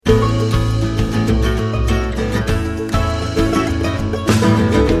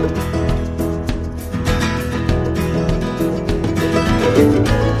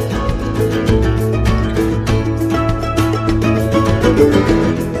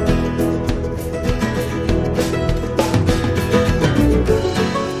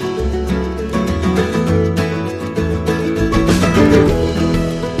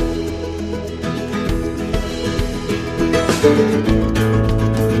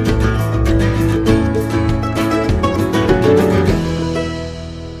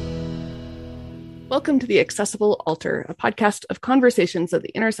welcome to The Accessible Altar, a podcast of conversations at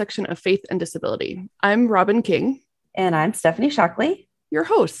the intersection of faith and disability. I'm Robin King. And I'm Stephanie Shockley, your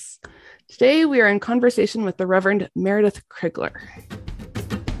hosts. Today we are in conversation with the Reverend Meredith Krigler.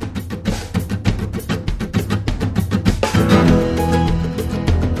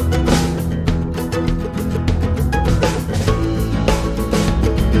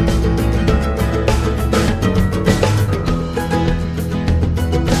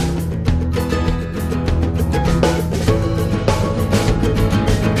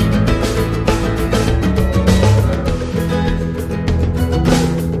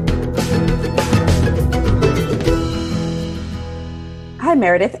 Hi,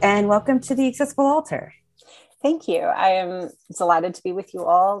 Meredith, and welcome to the Accessible Altar. Thank you. I am delighted to be with you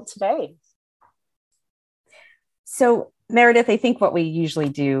all today. So, Meredith, I think what we usually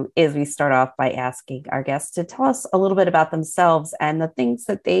do is we start off by asking our guests to tell us a little bit about themselves and the things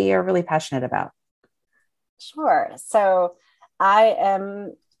that they are really passionate about. Sure. So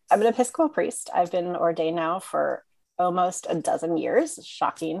I'm an Episcopal priest. I've been ordained now for almost a dozen years.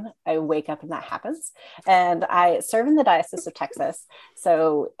 Shocking. I wake up and that happens. And I serve in the Diocese of Texas.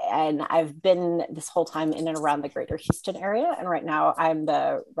 And I've been this whole time in and around the greater Houston area. And right now I'm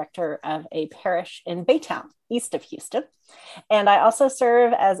the rector of a parish in Baytown, east of Houston. And I also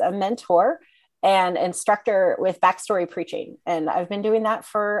serve as a mentor and instructor with backstory preaching. And I've been doing that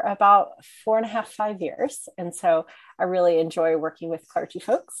for about 4.5, 5 years. And so I really enjoy working with clergy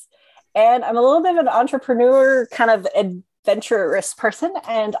folks. And I'm a little bit of an entrepreneur, kind of adventurous person,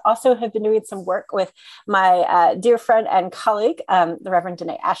 and also have been doing some work with my dear friend and colleague, the Reverend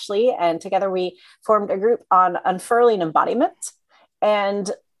Danae Ashley. And together we formed a group on unfurling embodiment. And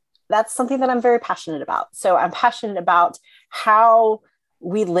that's something that I'm very passionate about. So I'm passionate about how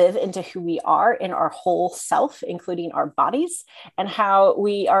we live into who we are in our whole self, including our bodies, and how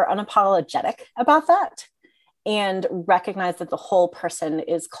we are unapologetic about that. And recognize that the whole person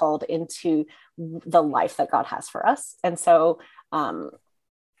is called into the life that God has for us. And so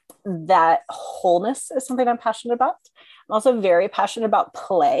that wholeness is something I'm passionate about. I'm also very passionate about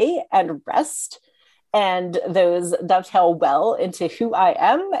play and rest. And those dovetail well into who I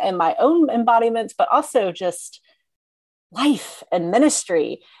am and my own embodiment, but also just life and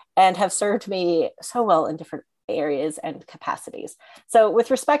ministry, and have served me so well in different areas and capacities. So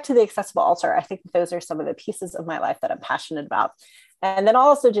with respect to the Accessible Altar, I think those are some of the pieces of my life that I'm passionate about. And then I'll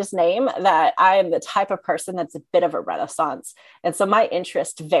also just name that I am the type of person that's a bit of a renaissance. And so my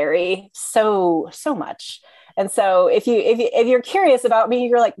interests vary so much. And so if you're curious about me,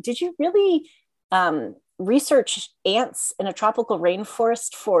 you're like, did you really research ants in a tropical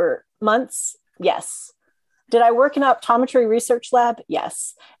rainforest for months? Yes. Did I work in an optometry research lab?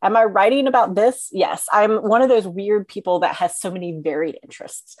 Yes. Am I writing about this? Yes. I'm one of those weird people that has so many varied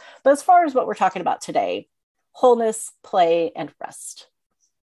interests. But as far as what we're talking about today, wholeness, play, and rest.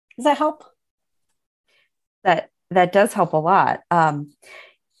 Does that help? That does help a lot.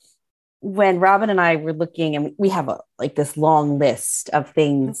 When Robin and I were looking, and we have this long list of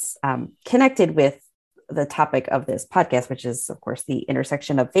things connected with the topic of this podcast, which is, of course, the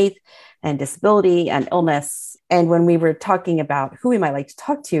intersection of faith and disability and illness. And when we were talking about who we might like to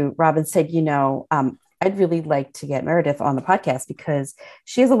talk to, Robin said, I'd really like to get Meredith on the podcast because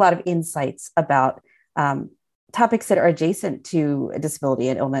she has a lot of insights about topics that are adjacent to disability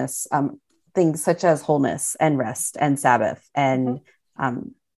and illness, things such as wholeness and rest and Sabbath and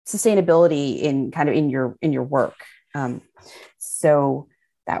sustainability in your work. So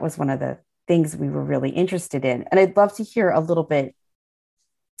that was one of the things we were really interested in. And I'd love to hear a little bit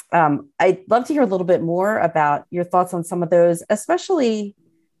more about your thoughts on some of those, especially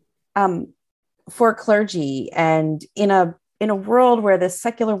for clergy and in a world where the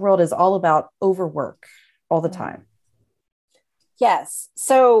secular world is all about overwork all the time. Yes.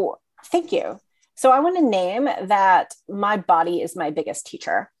 So thank you. So I want to name that my body is my biggest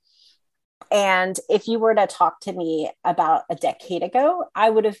teacher. And if you were to talk to me about a decade ago, I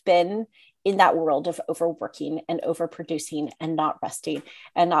would have been in that world of overworking and overproducing and not resting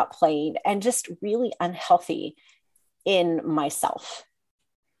and not playing and just really unhealthy in myself,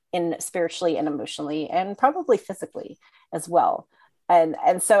 in spiritually and emotionally and probably physically as well.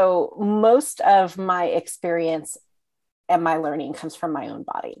 And so most of my experience and my learning comes from my own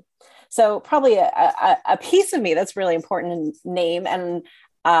body. So probably a piece of me that's really important to name, and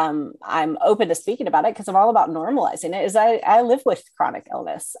I'm open to speaking about it because I'm all about normalizing it, is I live with chronic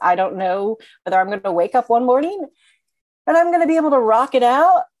illness. I don't know whether I'm going to wake up one morning and I'm going to be able to rock it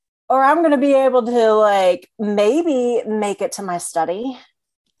out, or I'm going to be able to maybe make it to my study,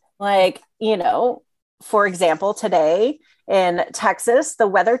 for example, today in Texas, the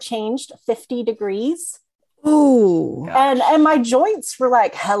weather changed 50 degrees. Oh, and my joints were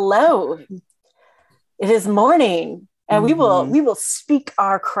like, hello, it is morning. And we will speak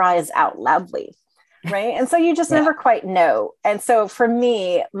our cries out loudly. Right. And so you just never quite know. And so for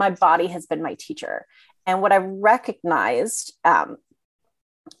me, my body has been my teacher. And what I recognized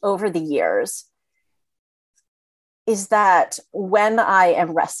over the years is that when I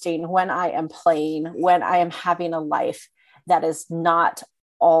am resting, when I am playing, when I am having a life that is not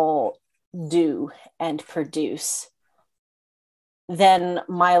all do and produce, then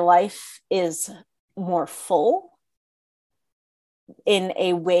my life is more full in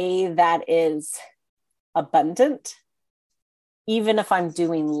a way that is abundant, even if I'm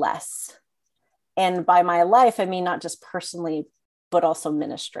doing less. And by my life, I mean, not just personally, but also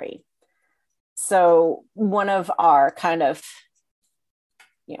ministry. So one of our kind of,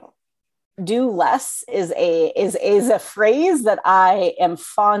 do less is a phrase that I am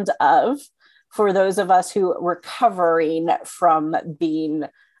fond of for those of us who are recovering from being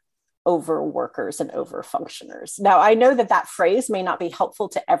overworkers and overfunctioners. Now, I know that phrase may not be helpful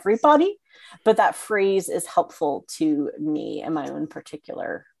to everybody, but that phrase is helpful to me and my own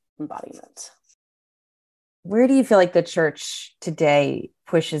particular embodiment. Where do you feel like the church today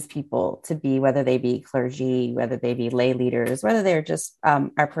pushes people to be, whether they be clergy, whether they be lay leaders, whether they're just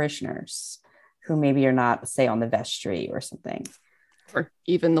our parishioners who maybe are not, say, on the vestry or something? Or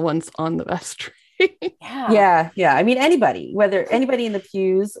even the ones on the vestry. Yeah. I mean, anybody, whether anybody in the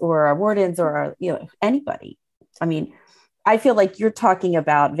pews or our wardens or our, anybody. I mean, I feel like you're talking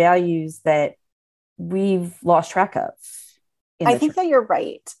about values that we've lost track of. I think that you're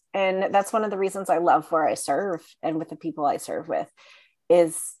right. And that's one of the reasons I love where I serve and with the people I serve with,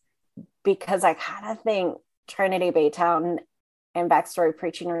 is because I kind of think Trinity Baytown and Backstory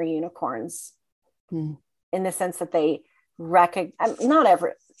Preaching are unicorns in the sense that they recognize,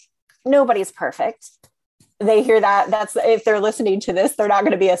 nobody's perfect. They hear that. That's, if they're listening to this, they're not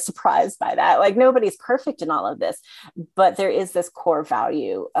going to be as surprised by that. Like, nobody's perfect in all of this, but there is this core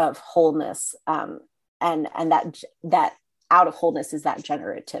value of wholeness. And that out of wholeness is that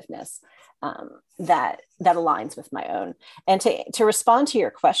generativeness that aligns with my own. And to respond to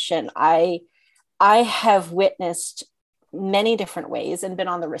your question, I have witnessed many different ways and been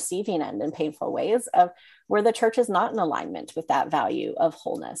on the receiving end in painful ways of where the church is not in alignment with that value of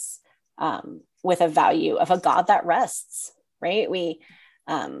wholeness, with a value of a God that rests, right?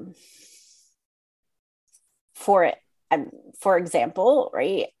 For example,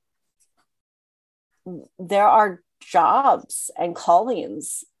 right, there are jobs and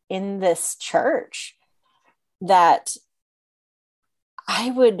callings in this church that I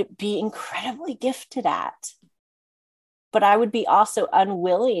would be incredibly gifted at, but I would be also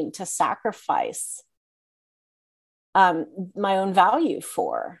unwilling to sacrifice my own value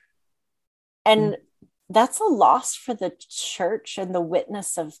for. And that's a loss for the church and the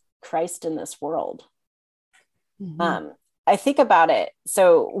witness of Christ in this world. I think about it.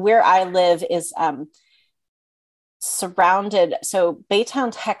 So where I live is surrounded. So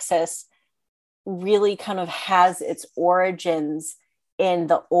Baytown, Texas really kind of has its origins in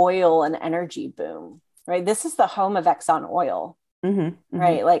the oil and energy boom, right? This is the home of Exxon Oil,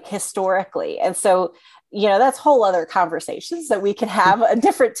 right? Like historically. And so, that's whole other conversations that we can have a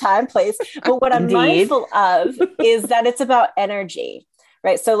different time, place. But what I'm mindful of is that it's about energy,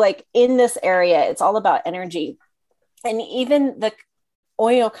 right? So like in this area, it's all about energy. And even the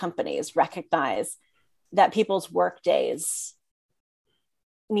oil companies recognize that people's work days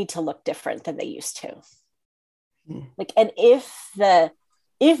need to look different than they used to. Like, and if that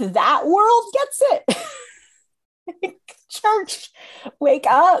world gets it, church, wake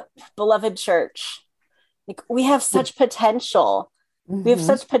up, beloved church. Like, we have such potential. We have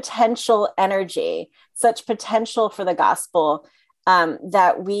such potential energy, such potential for the gospel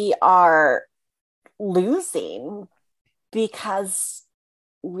that we are losing because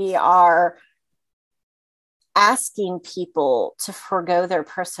we are asking people to forgo their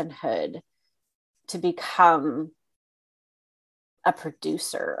personhood to become a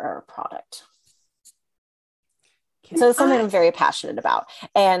producer or a product. So it's something I'm very passionate about,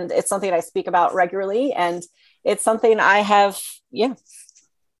 and it's something I speak about regularly, and it's something I've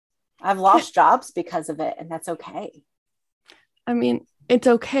lost jobs because of it, and that's okay. I mean, it's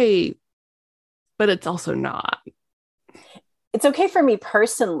okay, but it's also not. It's okay for me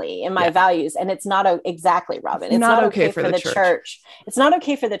personally in my values. And it's not exactly, Robin. It's not okay for the church. It's not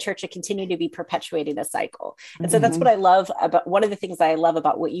okay for the church to continue to be perpetuating a cycle. And so that's what I love about, one of the things that I love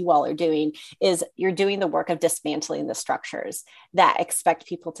about what you all are doing is you're doing the work of dismantling the structures that expect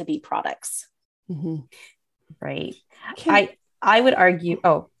people to be products. Mm-hmm. Right. I would argue.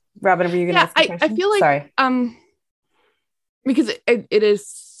 Oh, Robin, were you going to ask a question? I feel like, sorry, because it is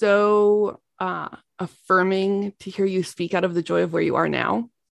so affirming to hear you speak out of the joy of where you are now.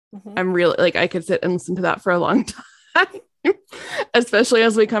 Mm-hmm. I'm really like, I could sit and listen to that for a long time, especially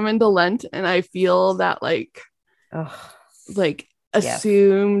as we come into Lent, and I feel that like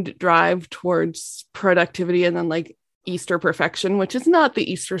assumed drive towards productivity, and then like Easter perfection, which is not the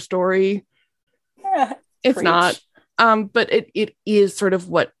Easter story. It's Preach. not. But it is sort of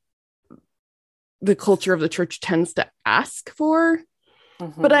what the culture of the church tends to ask for.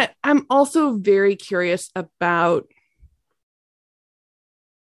 Mm-hmm. But I'm also very curious about,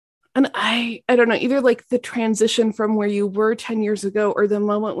 and I don't know, either like the transition from where you were 10 years ago, or the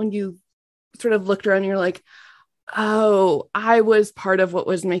moment when you sort of looked around and you're like, oh, I was part of what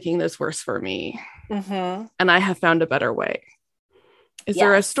was making this worse for me. Mm-hmm. And I have found a better way. Is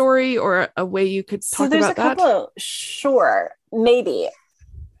there a story or a way you could talk about that? Sure, maybe.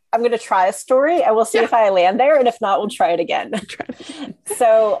 I'm going to try a story and we'll see if I land there. And if not, we'll try it again.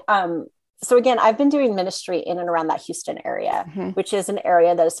 So again, I've been doing ministry in and around that Houston area, mm-hmm. which is an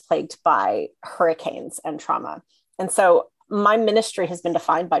area that is plagued by hurricanes and trauma. And so my ministry has been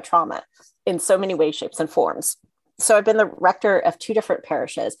defined by trauma in so many ways, shapes, and forms. So I've been the rector of 2 different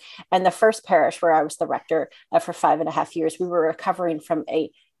parishes. And the first parish where I was the rector for 5.5 years, we were recovering from a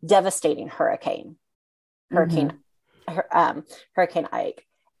devastating hurricane, Hurricane Ike.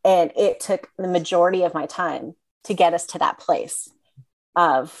 And it took the majority of my time to get us to that place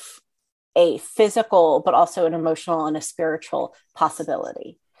of a physical, but also an emotional and a spiritual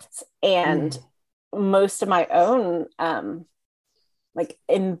possibility. And most of my own like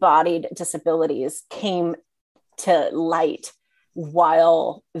embodied disabilities came to light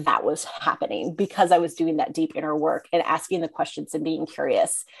while that was happening, because I was doing that deep inner work and asking the questions and being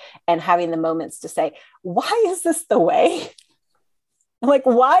curious and having the moments to say, why is this the way? Like,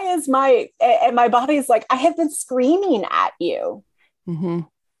 why is my body's like, I have been screaming at you. Mm-hmm.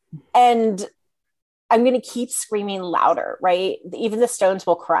 And I'm going to keep screaming louder, right? Even the stones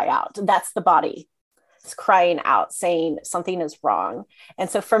will cry out. That's the body. It's crying out, saying something is wrong. And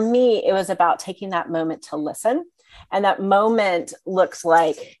so for me, it was about taking that moment to listen. And that moment looks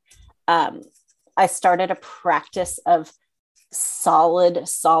like I started a practice of solid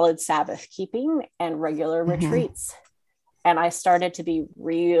Sabbath keeping and regular mm-hmm. retreats. And I started to be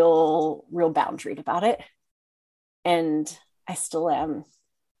real boundaried about it. And I still am.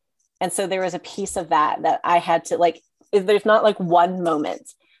 And so there was a piece of that I had to, like, there's not like one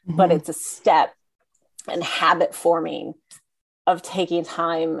moment, mm-hmm. but it's a step and habit forming of taking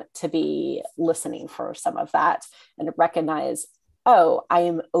time to be listening for some of that and to recognize, oh, I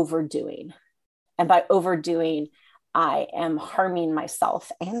am overdoing. And by overdoing, I am harming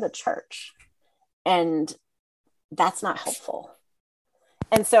myself and the church. And that's not helpful.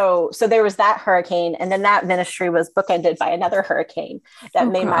 And so there was that hurricane, and then that ministry was bookended by another hurricane that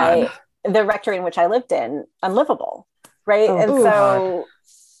made the rectory in which I lived in unlivable. Right.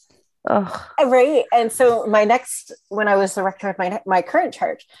 Right. And so when I was the rector of my current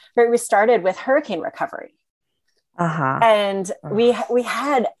church, right, we started with hurricane recovery. And we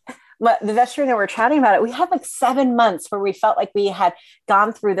had the vestry and I were chatting about it. We had like 7 months where we felt like we had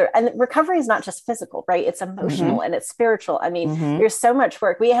gone through there. And recovery is not just physical, right? It's emotional mm-hmm. and it's spiritual. I mean, mm-hmm. there's so much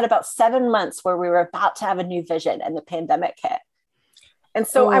work. We had about 7 months where we were about to have a new vision and the pandemic hit. And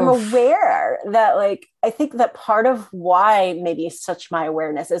so I'm aware that, like, I think that part of why maybe such my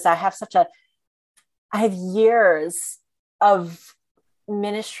awareness is I have years of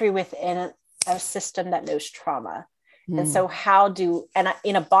ministry within a system that knows trauma. And so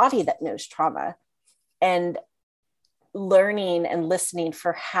in a body that knows trauma, and learning and listening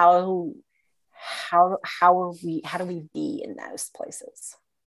for how do we be in those places?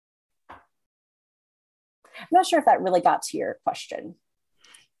 I'm not sure if that really got to your question.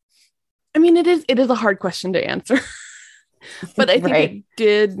 I mean, it is a hard question to answer, but I think it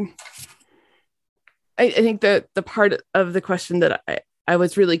did. I think that the part of the question that I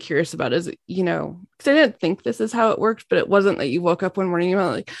was really curious about is, you know, because I didn't think this is how it worked, but it wasn't that you woke up one morning and you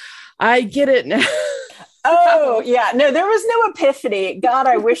were like, I get it now. Oh, yeah. No, there was no epiphany. God,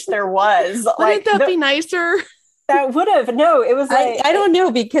 I wish there was. Wouldn't that be nicer? That would have. No, it was like... I don't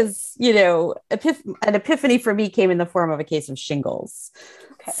know, because, you know, an epiphany for me came in the form of a case of shingles.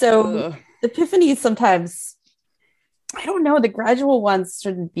 Okay. So epiphanies sometimes, I don't know, the gradual ones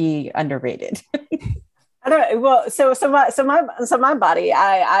shouldn't be underrated. I don't know. Well, so my body,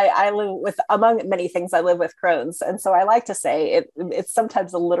 I live with, among many things, I live with Crohn's. And so I like to say it's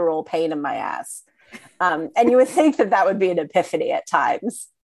sometimes a literal pain in my ass. And you would think that would be an epiphany at times.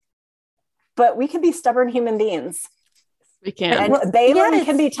 but we can be stubborn human beings. We can. And Balaam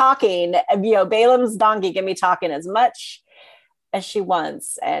can be talking, Balaam's donkey can be talking as much as she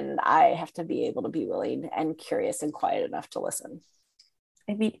wants. And I have to be able to be willing and curious and quiet enough to listen.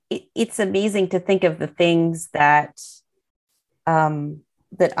 I mean, it's amazing to think of the things that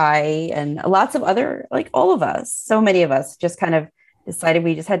that I and lots of other, like all of us, so many of us just kind of decided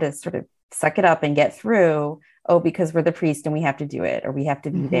we just had to sort of suck it up and get through. Oh, because we're the priest and we have to do it, or we have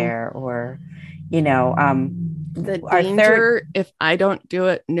to be there, or, you know, the danger, if I don't do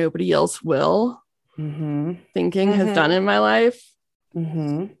it, nobody else will. Thinking has done in my life. I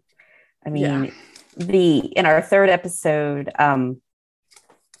mean, in our third episode,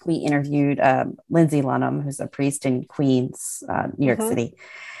 we interviewed Lindsay Lunham, who's a priest in Queens, New York City.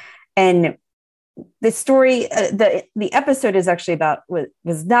 And the story, the episode is actually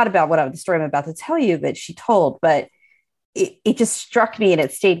was not about the story I'm about to tell you that she told, but it just struck me and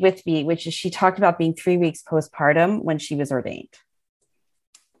it stayed with me, which is she talked about being 3 weeks postpartum when she was ordained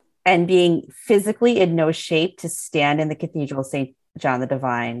and being physically in no shape to stand in the Cathedral of St. John the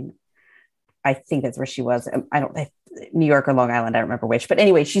Divine. I think that's where she was. New York or Long Island. I don't remember which, but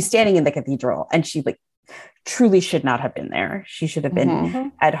anyway, she's standing in the cathedral and she truly should not have been there. She should have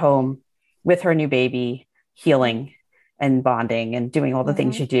been at home with her new baby, healing and bonding and doing all the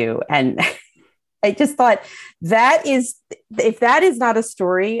things you do. And I just thought if that is not a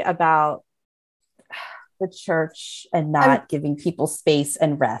story about the church and not giving people space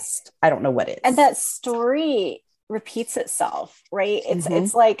and rest, I don't know what is. And that story repeats itself, right?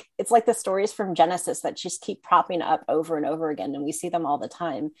 It's like the stories from Genesis that just keep propping up over and over again, and we see them all the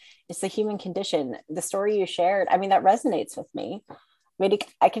time. It's the human condition. The story you shared, I mean, that resonates with me. Maybe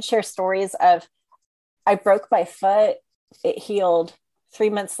I could share stories of, I broke my foot, it healed. 3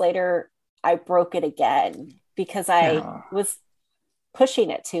 months later, I broke it again because I was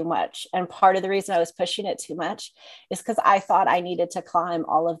pushing it too much. And part of the reason I was pushing it too much is because I thought I needed to climb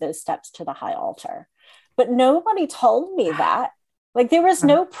all of those steps to the high altar. But nobody told me that. Like, there was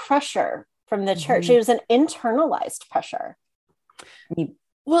no pressure from the church. It was an internalized pressure.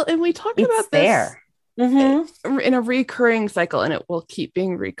 Well, and we talk about this in a recurring cycle, and it will keep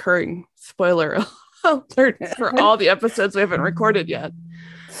being recurring. Spoiler alert for all the episodes we haven't recorded yet.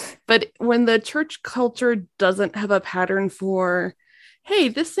 But when the church culture doesn't have a pattern for, hey,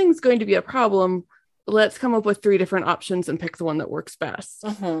 this thing's going to be a problem, let's come up with 3 different options and pick the one that works best.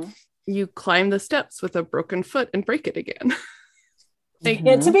 You climb the steps with a broken foot and break it again.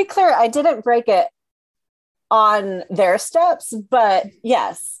 To be clear, I didn't break it on their steps, but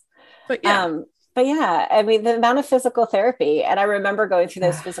yes. But yeah. I mean, the amount of physical therapy, and I remember going through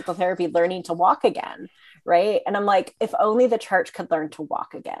those physical therapy, learning to walk again. Right. And I'm like, if only the church could learn to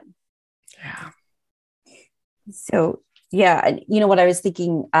walk again. Yeah. So, yeah. You know, what I was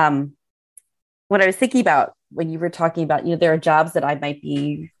thinking about when you were talking about, there are jobs that I might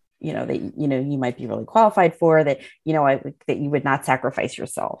be, that, you might be really qualified for, that, that you would not sacrifice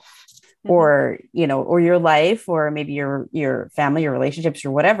yourself or, or your life, or maybe your family, your relationships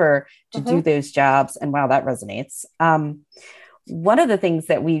or whatever to do those jobs. And wow, that resonates. One of the things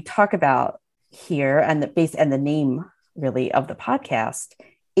that we talk about here and the name really of the podcast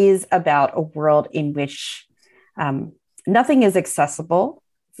is about a world in which nothing is accessible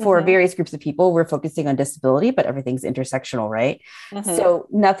for various groups of people. We're focusing on disability, but everything's intersectional, right? So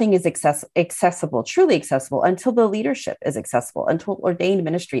nothing is accessible, truly accessible, until the leadership is accessible, until ordained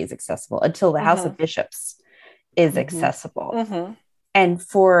ministry is accessible, until the House of Bishops is accessible. And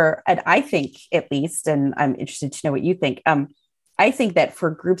I think, at least, and I'm interested to know what you think, I think that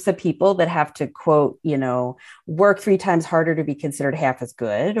for groups of people that have to, quote, work 3 times harder to be considered half as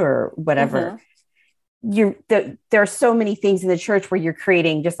good or whatever, there are so many things in the church where you're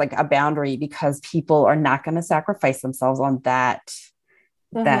creating just like a boundary because people are not going to sacrifice themselves on that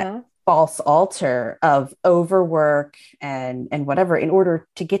false altar of overwork and whatever in order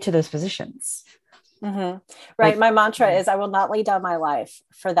to get to those positions. Right. Like, my mantra is, I will not lay down my life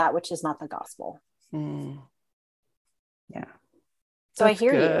for that which is not the gospel. Yeah. So I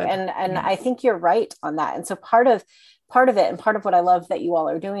hear you. And I think you're right on that. And so part of it, and part of what I love that you all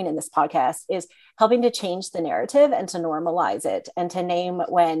are doing in this podcast, is helping to change the narrative and to normalize it and to name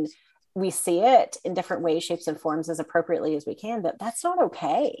when we see it in different ways, shapes, and forms as appropriately as we can, but that's not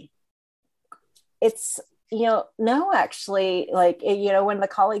okay. It's, no, actually, like, when the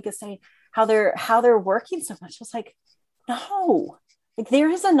colleague is saying how they're working so much, it's like, no, like, there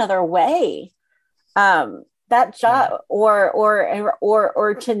is another way. That job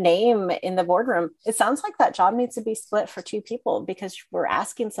or to name in the boardroom, it sounds like that job needs to be split for 2 people because we're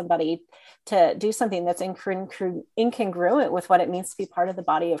asking somebody to do something that's incongruent with what it means to be part of the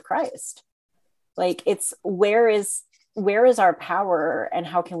body of Christ. Like it's where is our power and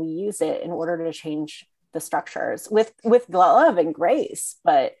how can we use it in order to change the structures with love and grace,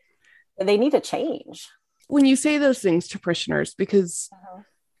 but they need to change. When you say those things to parishioners, because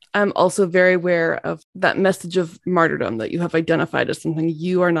I'm also very aware of that message of martyrdom that you have identified as something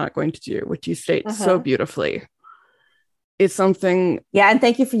you are not going to do, which you state so beautifully. It's something. Yeah. And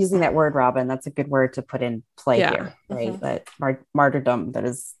thank you for using that word, Robin. That's a good word to put in play here, right? That martyrdom that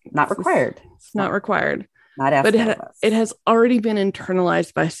is not required. It's not required. Not after but it has already been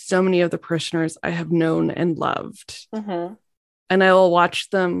internalized by so many of the parishioners I have known and loved. And I will watch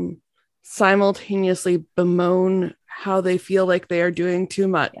them simultaneously bemoan how they feel like they are doing too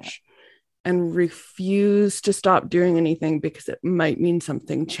much and refuse to stop doing anything because it might mean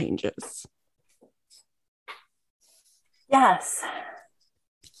something changes. Yes.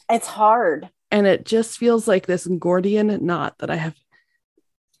 It's hard. And it just feels like this Gordian knot that I have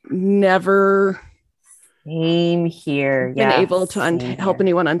never been able to help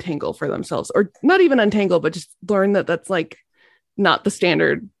anyone untangle for themselves, or not even untangle, but just learn that that's like not the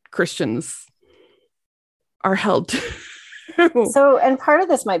standard Christians are held to. So, and part of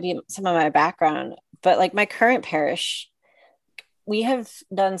this might be some of my background, but like my current parish, we have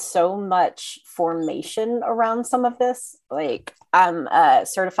done so much formation around some of this. Like I'm a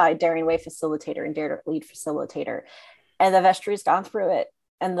certified Daring Way facilitator and Dare to Lead facilitator, and the vestry's gone through it,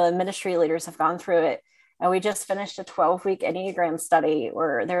 and the ministry leaders have gone through it. And we just finished a 12-week Enneagram study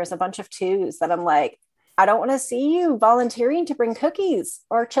where there's a bunch of 2s that I'm like, I don't want to see you volunteering to bring cookies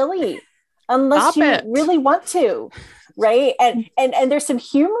or chili unless you really want to. Right. And there's some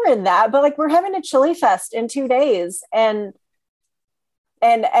humor in that, but like we're having a chili fest in 2 days. And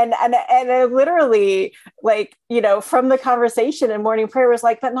I literally, like, you know, from the conversation in morning prayer was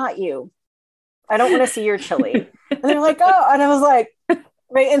like, but not you. I don't want to see your chili. And they're like, oh, and I was like,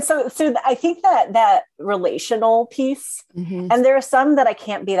 right. And so I think that relational piece, and there are some that I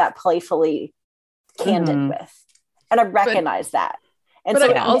can't be that playfully candid with. And I recognize that. And but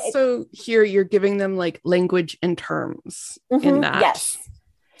so I also hear you're giving them like language and terms in that. Yes.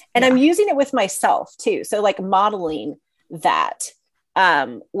 And I'm using it with myself too. So like modeling that,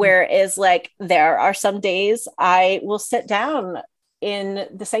 where is like, there are some days I will sit down in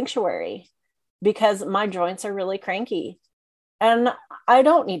the sanctuary because my joints are really cranky and I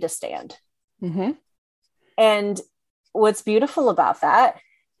don't need to stand. And what's beautiful about that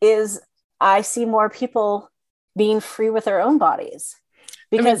is I see more people being free with their own bodies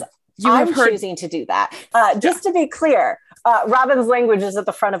because I'm choosing to do that. Just to be clear, Robin's language is at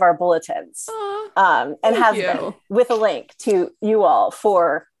the front of our bulletins and has been with a link to you all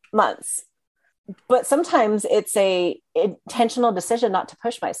for months. But sometimes it's a intentional decision not to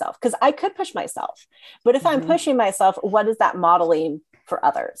push myself because I could push myself. But if I'm pushing myself, what is that modeling for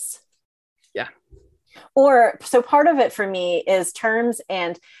others? Yeah. Or so part of it for me is terms,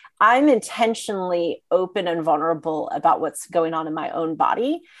 and I'm intentionally open and vulnerable about what's going on in my own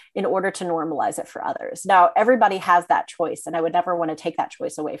body in order to normalize it for others. Now, everybody has that choice, and I would never want to take that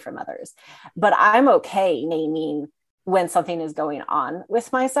choice away from others. But I'm okay naming when something is going on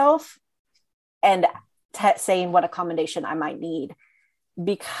with myself and saying what accommodation I might need,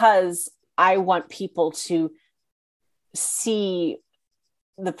 because I want people to see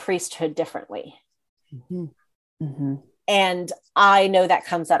the priesthood differently. And I know that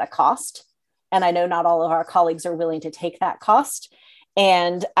comes at a cost. And I know not all of our colleagues are willing to take that cost.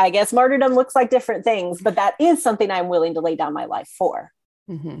 And I guess martyrdom looks like different things, but that is something I'm willing to lay down my life for.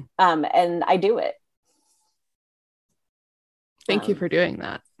 And I do it. Thank you for doing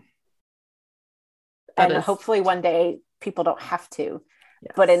that. And hopefully one day people don't have to.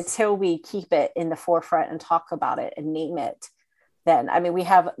 Yes. But until we keep it in the forefront and talk about it and name it, then, I mean, we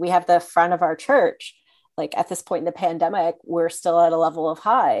have the front of our church. Like at this point in the pandemic, we're still at a level of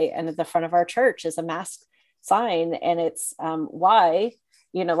high, and at the front of our church is a mask sign, and it's why,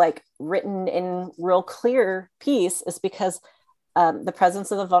 you know, like written in real clear piece is because the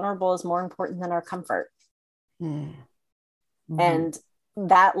presence of the vulnerable is more important than our comfort. And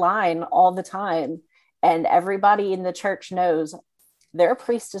that line all the time, and everybody in the church knows their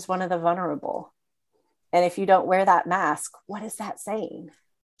priest is one of the vulnerable. And if you don't wear that mask, what is that saying?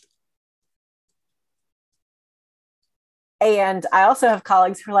 And I also have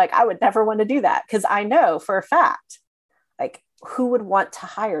colleagues who are like, I would never want to do that, because I know for a fact, like, who would want to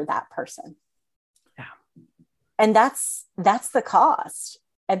hire that person? Yeah. And that's the cost.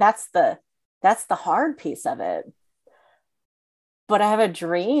 And that's the hard piece of it. But I have a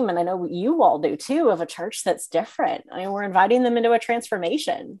dream, and I know you all do too, of a church that's different. I mean, we're inviting them into a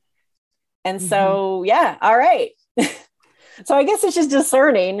transformation. And so, yeah, all right. So I guess it's just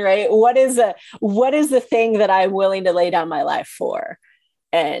discerning, right? What is the thing that I'm willing to lay down my life for?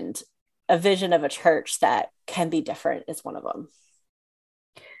 And a vision of a church that can be different is one of them.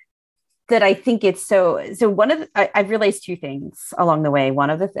 That I think it's so one of the, I've realized two things along the way. One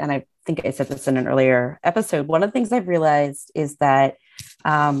of the, and I think I said this in an earlier episode, one of the things I've realized is that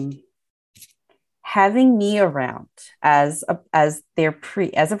having me around as their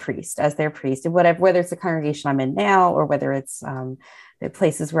priest, and whatever, whether it's the congregation I'm in now, or whether it's the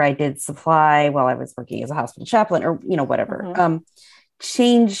places where I did supply while I was working as a hospital chaplain, or, you know, whatever,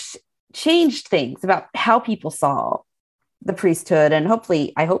 changed things about how people saw the priesthood, and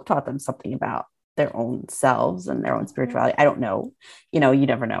hopefully I hope taught them something about their own selves and their own spirituality. I don't know, you know, you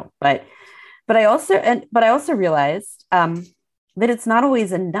never know, but I also realized that it's not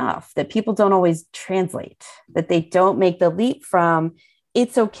always enough, that people don't always translate, that they don't make the leap from,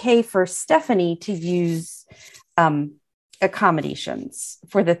 it's okay for Stephanie to use accommodations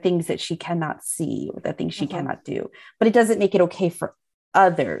for the things that she cannot see, or the things she cannot do, but it doesn't make it okay for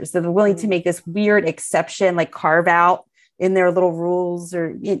others. They're willing to make this weird exception, like carve out in their little rules,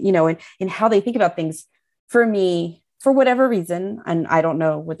 or, you know, in how they think about things. For me, for whatever reason, and I don't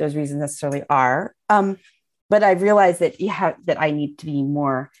know what those reasons necessarily are, but I realized that that I need to be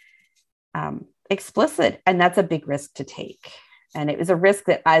more explicit, and that's a big risk to take. And it was a risk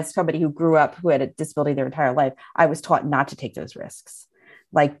that, as somebody who grew up who had a disability their entire life, I was taught not to take those risks,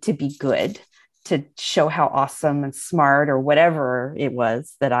 like to be good, to show how awesome and smart or whatever it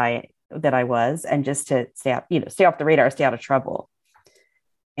was that I was, and just to stay off the radar, stay out of trouble.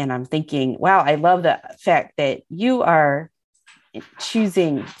 And I'm thinking, wow, I love the fact that you are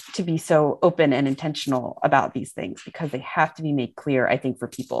choosing to be so open and intentional about these things, because they have to be made clear, I think, for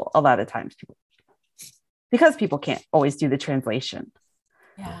people. A lot of times because people can't always do the translation.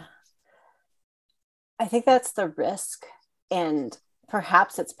 Yeah. I think that's the risk. And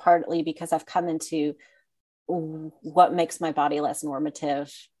perhaps it's partly because I've come into what makes my body less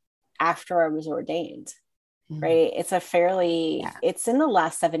normative after I was ordained, right? It's it's in the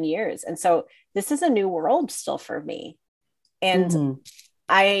last 7 years. And so this is a new world still for me. And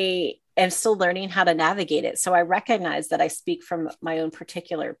I am still learning how to navigate it. So I recognize that I speak from my own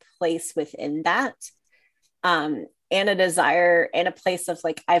particular place within that, and a desire and a place of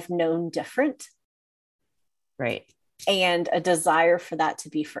like, I've known different. Right. And a desire for that to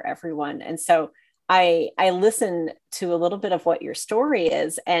be for everyone. And so I listen to a little bit of what your story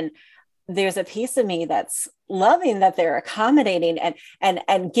is, and there's a piece of me that's loving that they're accommodating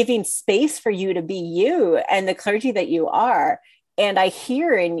and giving space for you to be you and the clergy that you are. And I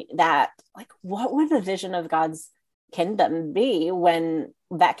hear in that, like, what would the vision of God's kingdom be when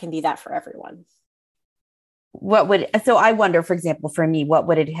that can be that for everyone? So I wonder, for example, for me, what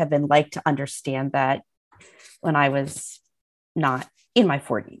would it have been like to understand that when I was not in my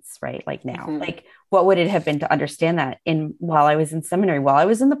 40s, right? Like now, like, what would it have been to understand that while I was in seminary, while I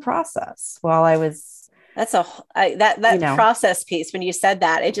was in the process, while I was, that process piece, when you said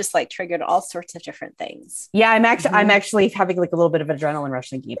that, it just like triggered all sorts of different things. Yeah. I'm actually having like a little bit of adrenaline rush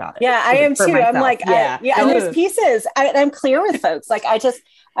thinking about it. Yeah, I am too. Myself. I'm like, and there's pieces. I'm clear with folks. Like I just,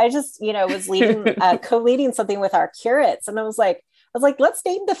 was leading, co-leading something with our curates. And I was like, let's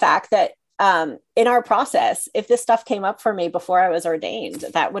name the fact that in our process, if this stuff came up for me before I was ordained,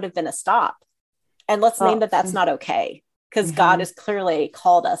 that would have been a stop. And let's name that that's not okay, because God has clearly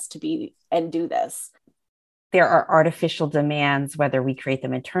called us to be and do this. There are artificial demands, whether we create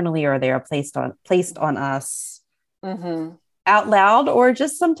them internally or they are placed on us out loud, or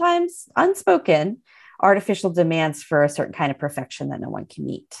just sometimes unspoken, artificial demands for a certain kind of perfection that no one can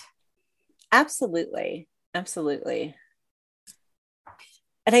meet. Absolutely. Absolutely.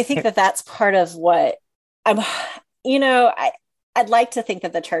 And I think that that's part of what I'd like to think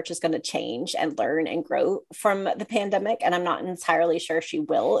that the church is going to change and learn and grow from the pandemic. And I'm not entirely sure she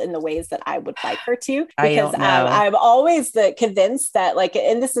will in the ways that I would like her to, because I'm always convinced that, like,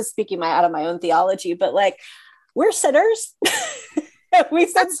 and this is speaking out of my own theology, but like, we're sinners. We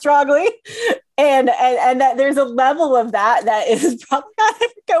sin strongly. And that there's a level of that is probably not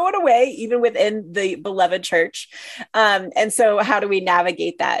going away, even within the beloved church. And so how do we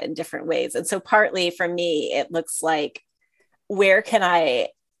navigate that in different ways? And so partly for me, it looks like, where can I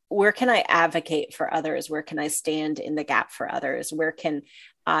advocate for others? Where can I stand in the gap for others? And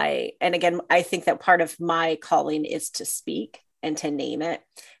again, I think that part of my calling is to speak and to name it,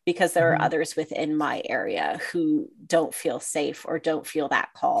 because there are others within my area who don't feel safe or don't feel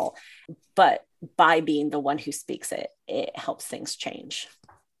that call. But by being the one who speaks it, it helps things change.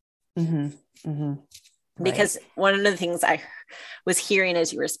 Because one of the things I was hearing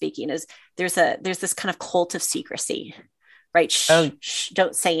as you were speaking is there's this kind of cult of secrecy, right? Shh,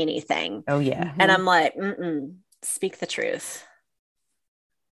 don't say anything. Oh yeah. And I'm like, speak the truth.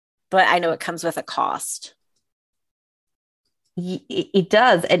 But I know it comes with a cost. It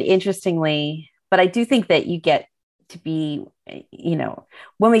does. And interestingly, but I do think that you get to be,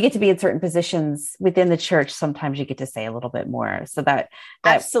 when we get to be in certain positions within the church, sometimes you get to say a little bit more. So that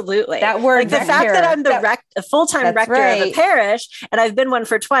absolutely, that word, like the fact that I'm a full-time rector of a parish, and I've been one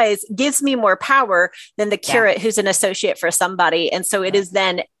for twice, gives me more power than the curate who's an associate for somebody. And so it is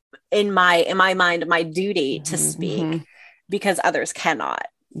then in my mind, my duty to speak because others cannot.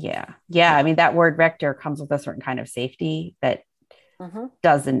 Yeah. I mean, that word rector comes with a certain kind of safety that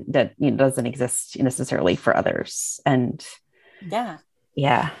doesn't exist necessarily for others. And and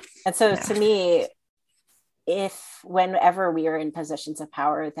so to me, whenever we are in positions of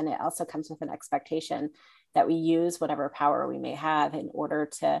power, then it also comes with an expectation that we use whatever power we may have in order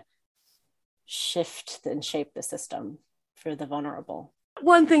to shift and shape the system for the vulnerable.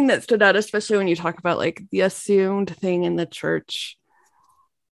 One thing that stood out, especially when you talk about like the assumed thing in the church.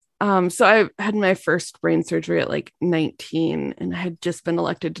 So I had my first brain surgery at like 19, and I had just been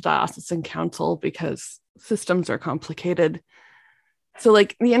elected to diocesan council because systems are complicated. So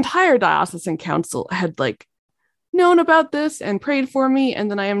like the entire diocesan council had like known about this and prayed for me. And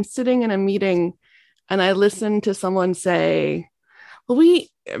then I am sitting in a meeting and I listened to someone say, well,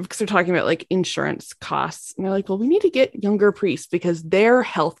 because they're talking about like insurance costs. And they're like, well, we need to get younger priests because they're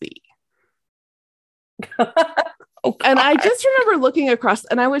healthy. And I just remember looking across,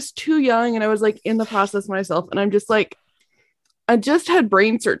 and I was too young and I was like in the process myself. And I'm just like, I just had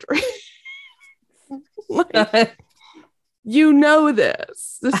brain surgery. Like,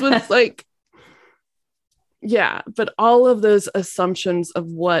 this was like, but all of those assumptions of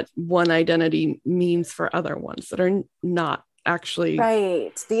what one identity means for other ones that are not actually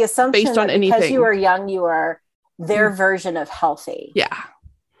right. The assumption based on that anything. Because you are young, you are their version of healthy. Yeah.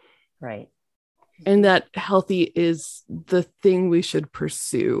 Right. And that healthy is the thing we should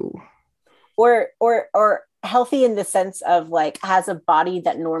pursue. Or healthy in the sense of like has a body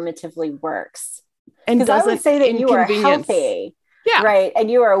that normatively works. Because I would say that you are healthy. Yeah. Right. And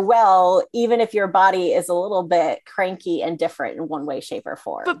you are well, even if your body is a little bit cranky and different in one way, shape, or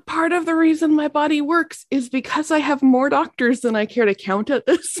form. But part of the reason my body works is because I have more doctors than I care to count at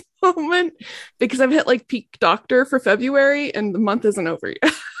this moment, because I've hit like peak doctor for February and the month isn't over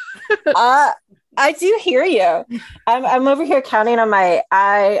yet. I do hear you. I'm over here counting on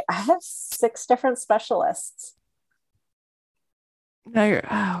I have 6 different specialists. Now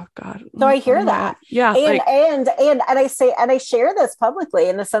oh God. So I hear that. Yeah. And I share this publicly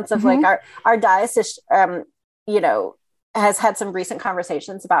in the sense of like our diocese, has had some recent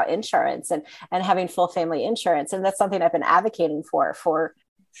conversations about insurance and having full family insurance. And that's something I've been advocating for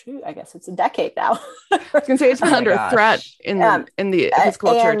I guess it's a decade now. I was gonna say it's been under threat in the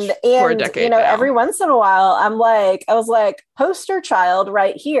Episcopal Church for a decade. Every once in a while, I was like, poster child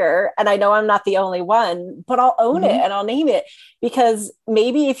right here, and I know I'm not the only one, but I'll own it and I'll name it, because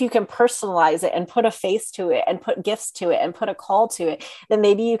maybe if you can personalize it and put a face to it and put gifts to it and put a call to it, then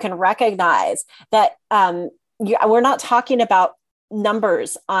maybe you can recognize that we're not talking about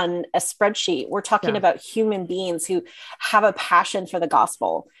numbers on a spreadsheet. We're talking about human beings who have a passion for the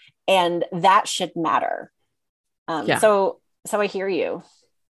gospel, and that should matter. So I hear you.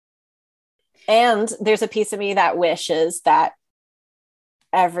 And there's a piece of me that wishes that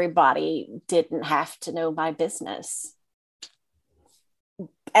everybody didn't have to know my business.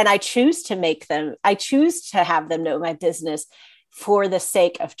 And I choose to have them know my business for the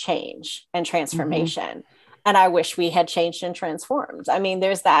sake of change and transformation. And I wish we had changed and transformed. I mean,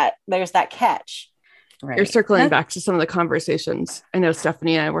 there's that catch. Right. You're circling back to some of the conversations I know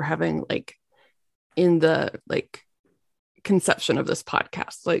Stephanie and I were having, like in the like conception of this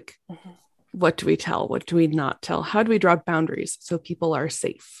podcast, like what do we tell? What do we not tell? How do we draw boundaries so people are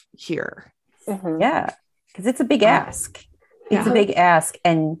safe here? Yeah. Because it's a big ask. It's a big ask.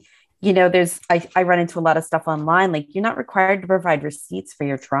 And I run into a lot of stuff online. Like, you're not required to provide receipts for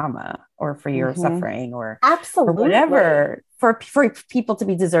your trauma or for your suffering or absolutely or whatever for people to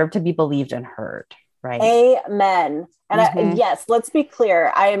be deserved to be believed and heard. Right. Amen. And yes, let's be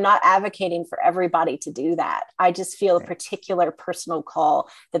clear. I am not advocating for everybody to do that. I just feel a particular personal call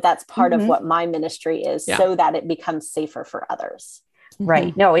that's part of what my ministry is, so that it becomes safer for others.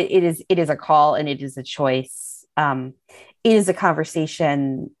 Right. No, it is a call, and it is a choice. It is a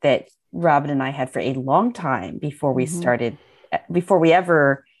conversation that Robin and I had for a long time before we started, before we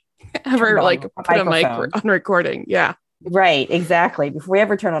ever like put a mic on recording. Yeah. Right. Exactly. Before we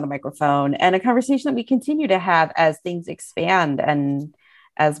ever turn on a microphone, and a conversation that we continue to have as things expand and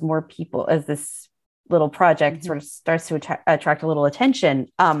as more people, as this little project sort of starts to attract a little attention,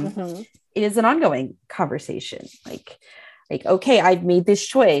 it is an ongoing conversation. Like, okay, I've made this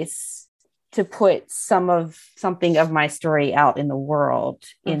choice to put something of my story out in the world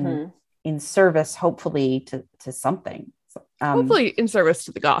in service, hopefully to something. Hopefully in service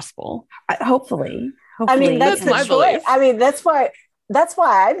to the gospel. Hopefully. I mean, that's my belief. I mean, that's why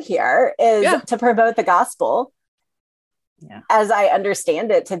I'm here, is to promote the gospel as I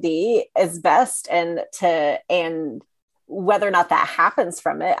understand it to be as best, and whether or not that happens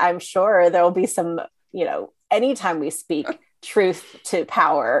from it, I'm sure there'll be some, anytime we speak truth to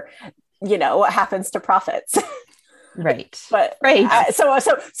power, what happens to prophets. Right. But so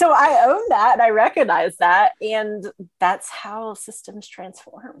I own that, and I recognize that, and that's how systems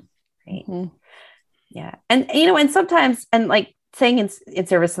transform. Right. Yeah. And, and sometimes, and like saying in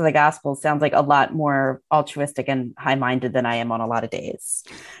service to the gospel sounds like a lot more altruistic and high-minded than I am on a lot of days.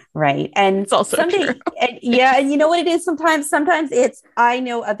 Right. And it's also true. And you know what it is? Sometimes it's, I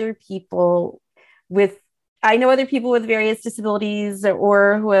know other people with various disabilities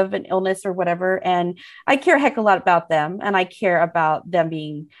or who have an illness or whatever. And I care a heck of a lot about them. And I care about them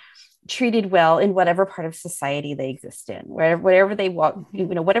being treated well in whatever part of society they exist in, wherever they walk,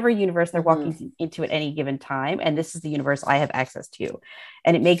 whatever universe they're walking into at any given time. And this is the universe I have access to.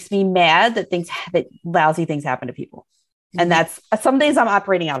 And it makes me mad that lousy things happen to people. And that's some days I'm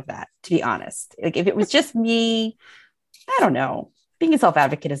operating out of that, to be honest. Like if it was just me, I don't know. Being a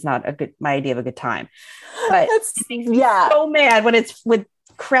self-advocate is not my idea of a good time, but it makes me so mad when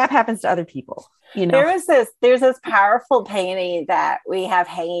crap happens to other people. There's this powerful painting that we have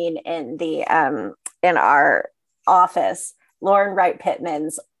hanging in the in our office, Lauren Wright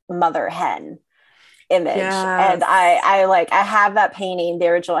Pittman's Mother Hen image. And I have that painting, the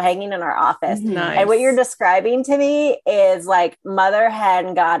original, hanging in our office. Nice. And what you're describing to me is like Mother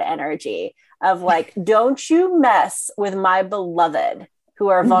Hen God energy of like, don't you mess with my beloved who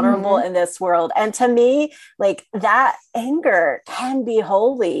are vulnerable in this world. And to me, like that anger can be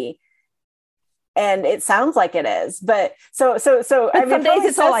holy. And it sounds like it is, but so I mean, some days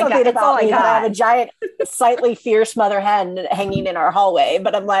it's all I got. It's all I got. I have a giant, slightly fierce mother hen hanging in our hallway,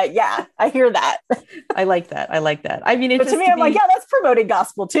 but I'm like, yeah, I hear that. I like that. I mean, but to me, I'm like, yeah, that's promoting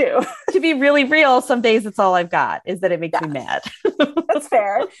gospel too. To be really real, some days it's all I've got is that it makes me mad. That's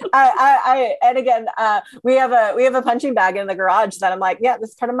fair. I and again, we have a punching bag in the garage that I'm like, yeah,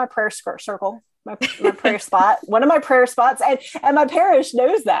 this is part of my prayer circle. My prayer spot, one of my prayer spots, and my parish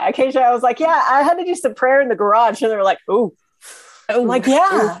knows that. Occasionally I was like, yeah, I had to do some prayer in the garage, and they were like, oh, I'm like,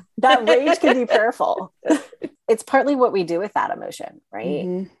 yeah, that rage can be prayerful. It's partly what we do with that emotion,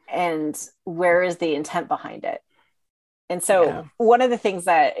 right? And where is the intent behind it? And so one of the things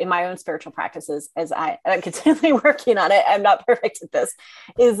that in my own spiritual practices, as I'm continually working on it, I'm not perfect at this,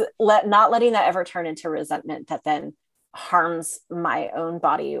 is not letting that ever turn into resentment that then harms my own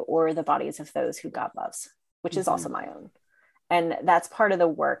body or the bodies of those who God loves, which is also my own. And that's part of the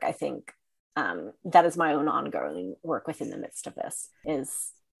work, I think, that is my own ongoing work within the midst of this,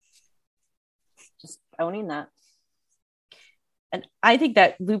 is just owning that. And I think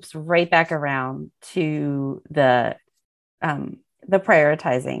that loops right back around to the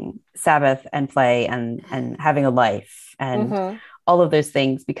prioritizing Sabbath and play and having a life and all of those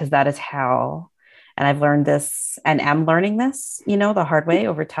things, because that is how, and I've learned this and am learning this, the hard way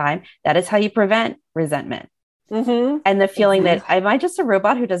over time. That is how you prevent resentment. And the feeling that, am I just a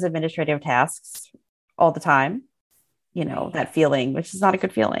robot who does administrative tasks all the time? That feeling, which is not a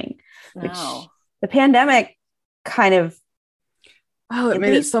good feeling, which the pandemic kind of, it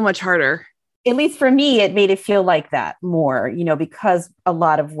made it so much harder. At least for me, it made it feel like that more, because a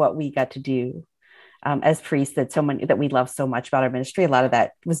lot of what we got to do as priests, that we love so much about our ministry, a lot of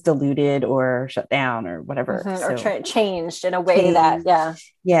that was diluted or shut down or whatever, or changed in a way that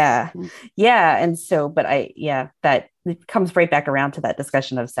and so, but that it comes right back around to that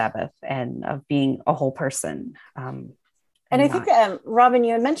discussion of Sabbath and of being a whole person. And I think Robin,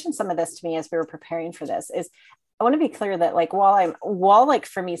 you had mentioned some of this to me as we were preparing for this. Is I want to be clear that like while like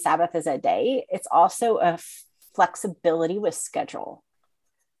for me Sabbath is a day, it's also a flexibility with schedule.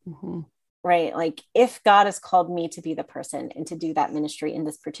 Right? Like if God has called me to be the person and to do that ministry in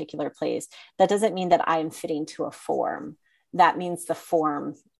this particular place, that doesn't mean that I am fitting to a form. That means the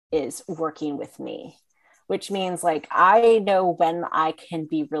form is working with me, which means like, I know when I can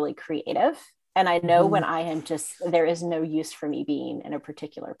be really creative, and I know when I am there is no use for me being in a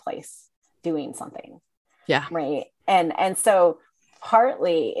particular place doing something. Yeah. Right. And so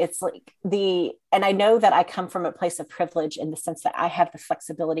partly it's like and I know that I come from a place of privilege in the sense that I have the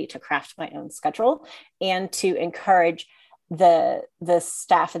flexibility to craft my own schedule and to encourage the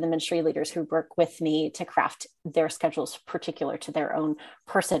staff and the ministry leaders who work with me to craft their schedules particular to their own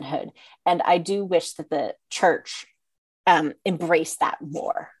personhood. And I do wish that the church embraced that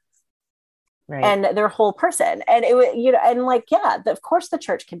more. Right. And their whole person. And it would, and like, yeah, of course the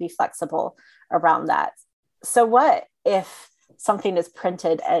church can be flexible around that. So what if something is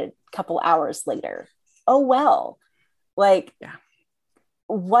printed a couple hours later? Oh, well, like,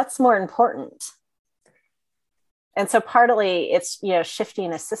 what's more important? And so partly it's,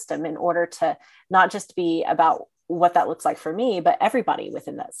 shifting a system in order to not just be about what that looks like for me, but everybody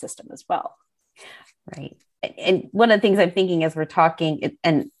within that system as well. Right. And one of the things I'm thinking as we're talking,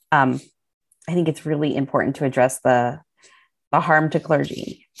 and I think it's really important to address the harm to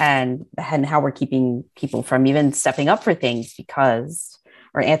clergy and how we're keeping people from even stepping up for things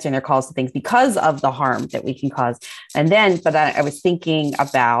or answering their calls to things because of the harm that we can cause. And then, but I was thinking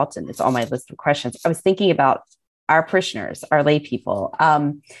about, and it's on my list of questions, I was thinking about our parishioners, our lay people,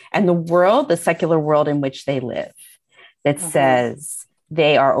 and the secular world in which they live that says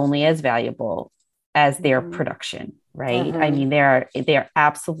they are only as valuable as their production, right? I mean, they are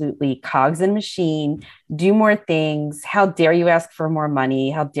absolutely cogs in machine, do more things. How dare you ask for more money?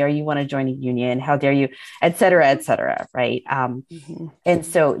 How dare you want to join a union? How dare you, et cetera, right? And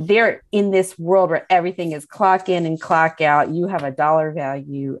so they're in this world where everything is clock in and clock out. You have a dollar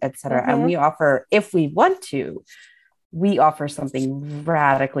value, et cetera. And we offer, if we want to, we offer something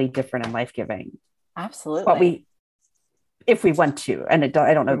radically different and life-giving. Absolutely. But if we want to, and I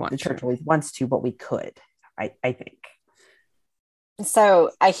don't know if the church always wants to, but we could, I think.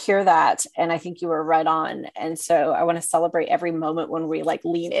 So I hear that, and I think you were right on. And so I want to celebrate every moment when we like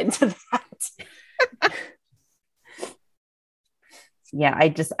lean into that.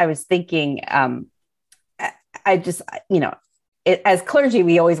 Yeah, I was thinking, as clergy,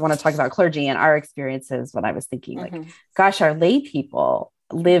 we always want to talk about clergy and our experiences. When I was thinking, like, gosh, our lay people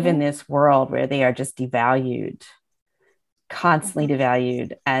live in this world where they are just devalued, constantly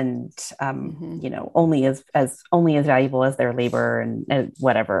devalued, and only as valuable as their labor and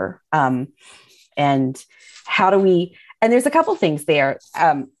whatever. And how do we? And there's a couple things there.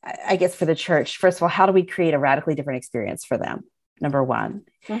 I guess for the church, first of all, how do we create a radically different experience for them? Number one,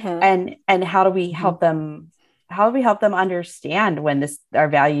 and how do we help them? How do we help them understand when our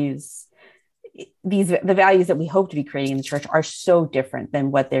values, the values that we hope to be creating in the church, are so different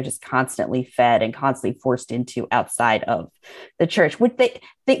than what they're just constantly fed and constantly forced into outside of the church? Would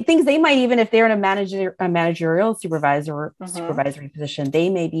things they might, even if they're in a managerial supervisory position, they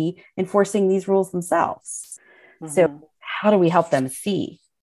may be enforcing these rules themselves. So how do we help them see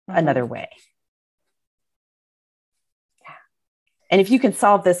another way? And if you can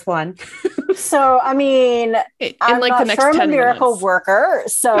solve this one. So, I mean, I'm like not sure I'm a miracle worker.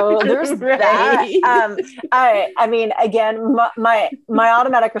 So there's that. I mean, again, my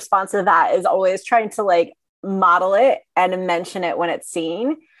automatic response to that is always trying to like model it and mention it when it's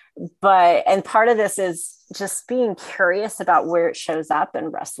seen. And part of this is just being curious about where it shows up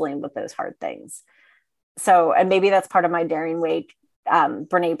and wrestling with those hard things. So, and maybe that's part of my Daring Way.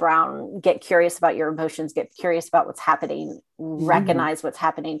 Brene Brown, get curious about your emotions, get curious about what's happening, recognize what's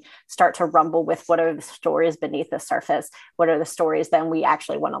happening, start to rumble with what are the stories beneath the surface, what are the stories then we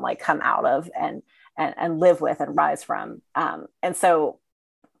actually want to like come out of and live with and rise from. And so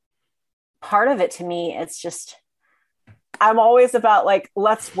part of it to me, it's just, I'm always about like,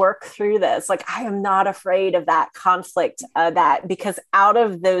 let's work through this. Like, I am not afraid of that conflict, because out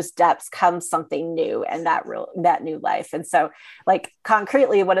of those depths comes something new and that new life. And so like,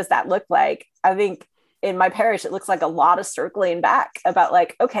 concretely, what does that look like? I think in my parish, it looks like a lot of circling back about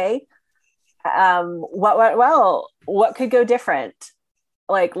like, okay, what went well, what could go different?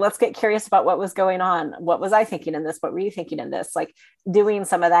 Like, let's get curious about what was going on. What was I thinking in this? What were you thinking in this? Like doing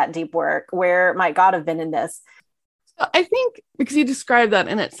some of that deep work. Where might God have been in this? I think because you described that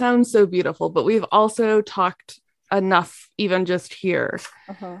and it sounds so beautiful, but we've also talked enough, even just here,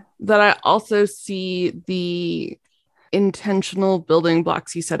 that I also see the intentional building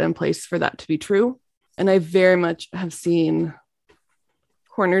blocks you set in place for that to be true. And I very much have seen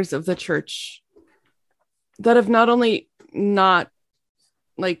corners of the church that have not only not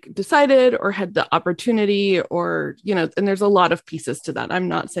like decided or had the opportunity or, and there's a lot of pieces to that. I'm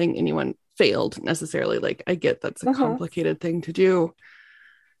not saying anyone failed necessarily. Like, I get that's a complicated thing to do.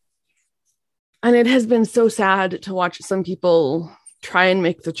 And it has been so sad to watch some people try and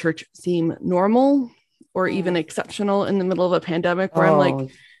make the church seem normal or even exceptional in the middle of a pandemic where I'm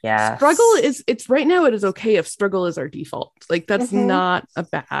like, struggle it's right now, it is okay if struggle is our default. Like, that's not a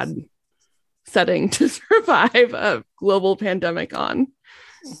bad setting to survive a global pandemic on.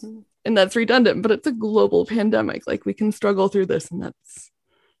 and that's redundant, but it's a global pandemic. Like we can struggle through this, and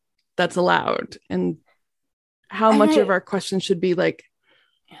that's allowed. And how much of our question should be like,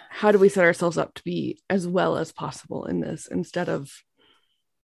 how do we set ourselves up to be as well as possible in this instead of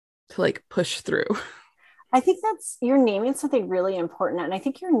to like push through? I think you're naming something really important. And I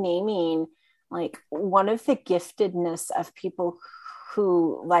think you're naming like one of the giftedness of people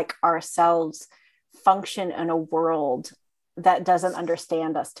who, like ourselves, function in a world that doesn't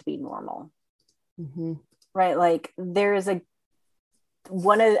understand us to be normal. Mm-hmm. Right? Like there is at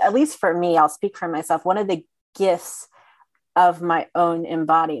least for me, I'll speak for myself, one of the gifts of my own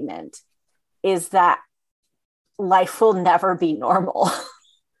embodiment is that life will never be normal.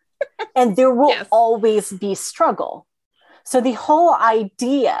 And there will always be struggle. So the whole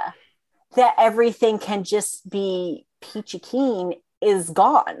idea that everything can just be peachy keen is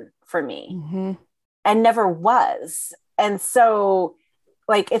gone for me, and never was. And so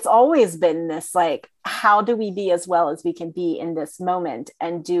like, it's always been this, like, how do we be as well as we can be in this moment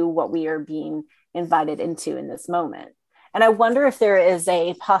and do what we are being invited into in this moment? And I wonder if there is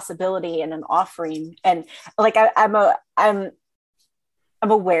a possibility and an offering. And like, I'm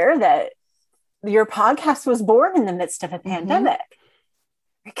aware that your podcast was born in the midst of a pandemic,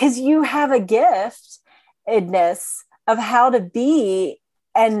 because you have a giftedness of how to be,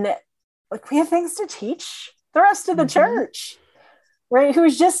 and like we have things to teach the rest of the church, right?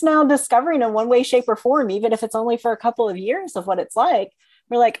 Who's just now discovering in one way, shape, or form, even if it's only for a couple of years, of what it's like.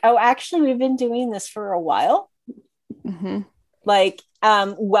 We're like, oh, actually, we've been doing this for a while. Like,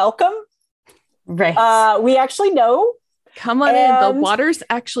 welcome. Right. We actually know. Come on in. The water's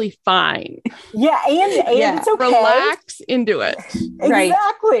actually fine. Yeah, and it's okay. Relax into it.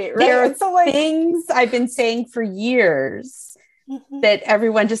 Exactly. Right. There are things I've been saying for years that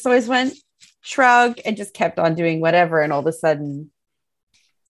everyone just always went shrug and just kept on doing whatever. And all of a sudden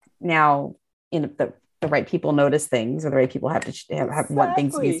now, the right people notice things, or the right people have to want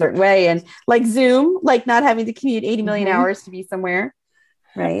things to be a certain way. And like Zoom, like not having to commute 80 million hours to be somewhere.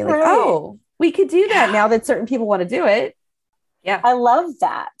 Right. Like, oh, we could do that now that certain people want to do it. Yeah. I love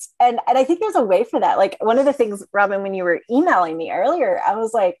that. And I think there's a way for that. Like one of the things, Robin, when you were emailing me earlier, I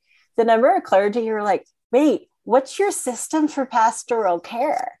was like, the number of clergy, you were like, wait, what's your system for pastoral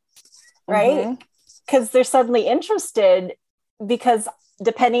care? Right? Because they're suddenly interested, because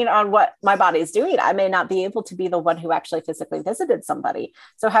depending on what my body's doing, I may not be able to be the one who actually physically visited somebody.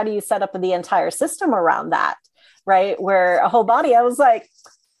 So how do you set up the entire system around that? Right? Where a whole body, I was like,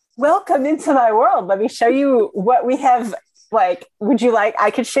 welcome into my world. Let me show you what we have. Like, would you like,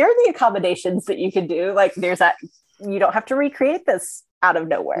 I could share the accommodations that you could do. Like there's that, you don't have to recreate this out of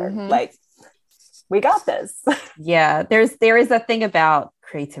nowhere. Like we got this. Yeah. There is a thing about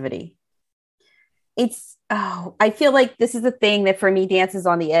creativity. I feel like this is a thing that for me dances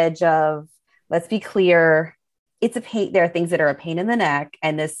on the edge of, let's be clear. It's a pain. There are things that are a pain in the neck,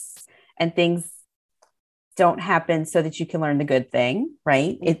 and things don't happen so that you can learn the good thing.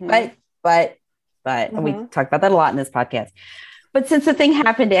 Right. But and we talk about that a lot in this podcast. But since the thing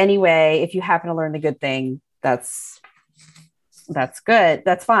happened anyway, if you happen to learn the good thing, that's good.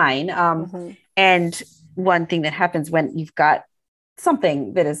 That's fine. And one thing that happens when you've got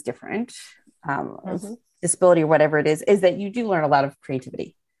something that is different, disability or whatever it is that you do learn a lot of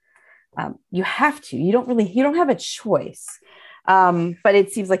creativity. You have to. You don't have a choice. But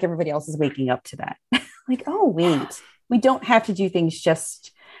it seems like everybody else is waking up to that. Like, oh wait, we don't have to do things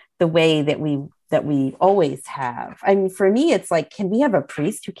just the way that we always have. I mean, for me, it's like, can we have a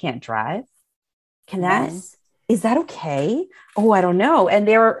priest who can't drive? Is that okay? Oh, I don't know. And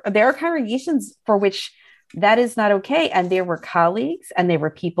there are congregations for which that is not okay. And there were colleagues and there were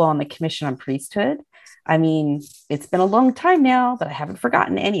people on the Commission on Priesthood. I mean, it's been a long time now, but I haven't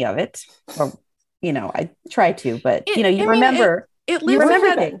forgotten any of it. Or, I try to, but you remember. It lives in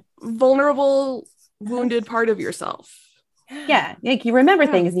that vulnerable, wounded part of yourself. Yeah, like you remember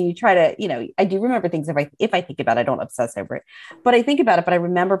things and you try to, I do remember things if I think about it. I don't obsess over it, but I think about it. But I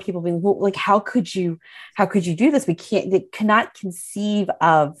remember people being like, how could you do this? They cannot conceive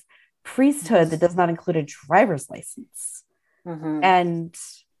of priesthood that does not include a driver's license. And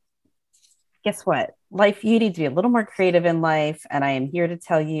guess what? You need to be a little more creative in life. And I am here to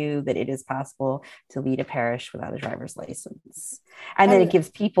tell you that it is possible to lead a parish without a driver's license. And then it gives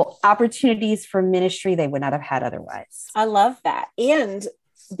people opportunities for ministry they would not have had otherwise. I love that. And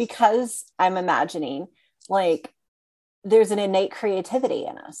because I'm imagining, like, there's an innate creativity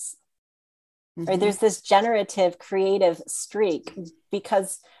in us, right? There's this generative, creative streak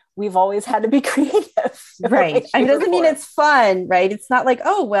because we've always had to be creative. Right. It doesn't mean it's fun, right? It's not like,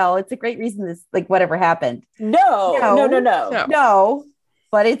 oh, well, it's a great reason this, like, whatever happened. No.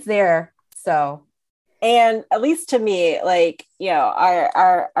 but it's there. So, and at least to me, like,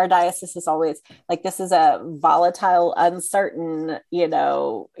 our diocese is always like, this is a volatile, uncertain,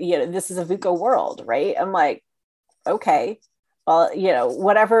 this is a VUCA world, right? I'm like, okay, well,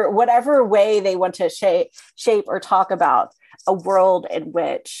 whatever way they want to shape or talk about a world in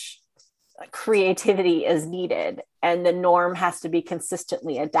which creativity is needed and the norm has to be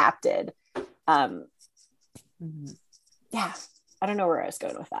consistently adapted. Yeah, I don't know where I was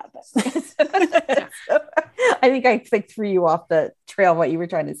going with that, but I think I threw you off the trail of what you were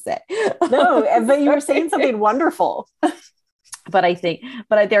trying to say. No, but you were saying something wonderful. But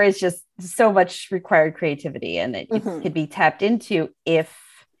there is just so much required creativity, and it could be tapped into if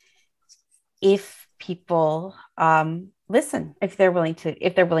people listen, if they're willing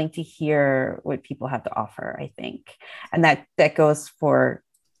to hear what people have to offer, I think. And that goes for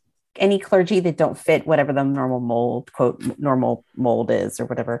any clergy that don't fit whatever the normal mold, quote, normal mold is or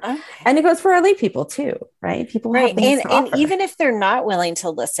whatever. Okay. And it goes for our lay people too, right? People have things to offer. And even if they're not willing to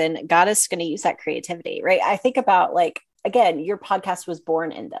listen, God is going to use that creativity, right? I think about, like, again, your podcast was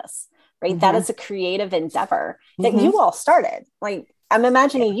born in this, right? That is a creative endeavor that you all started. Like, I'm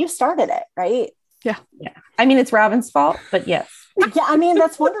imagining you started it, right? Yeah. I mean, it's Robin's fault, but yes. Yeah, I mean,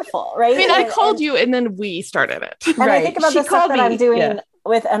 that's wonderful, right? I mean, I called you and then we started it. And I think about the stuff that I'm doing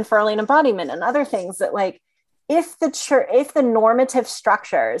with unfurling embodiment and other things that, like, if the normative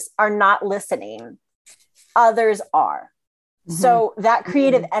structures are not listening, others are. So that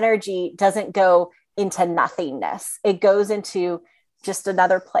creative energy doesn't go into nothingness. It goes into just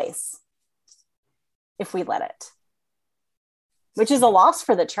another place if we let it. Which is a loss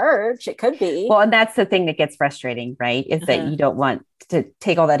for the church. It could be. Well, and that's the thing that gets frustrating, right? Is that you don't want to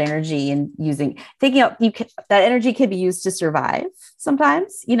take all that energy and that energy can be used to survive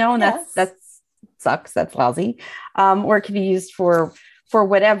sometimes, and that sucks. That's lousy. Or it can be used for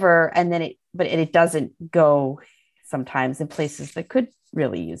whatever. And then it doesn't go sometimes in places that could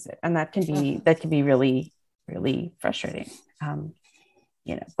really use it. And that can be really, really frustrating.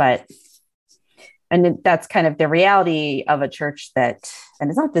 And that's kind of the reality of a church that, and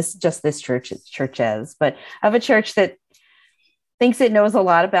it's not just this church, it's churches, but of a church that thinks it knows a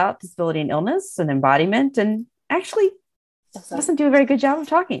lot about disability and illness and embodiment, and actually doesn't do a very good job of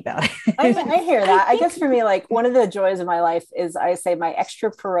talking about it. I hear that. I guess for me, like, one of the joys of my life is, I say, my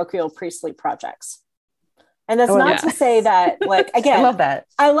extra parochial priestly projects. And that's not to say that, like, again, I love that.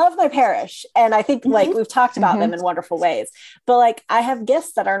 I love my parish. And I think, like, we've talked about them in wonderful ways, but, like, I have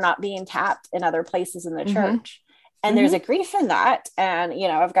gifts that are not being tapped in other places in the church. And there's a grief in that. And,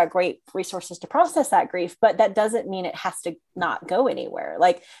 I've got great resources to process that grief, but that doesn't mean it has to not go anywhere.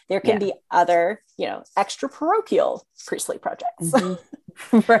 Like, there can be other, extra parochial priestly projects.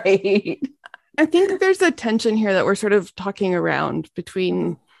 Right. I think there's a tension here that we're sort of talking around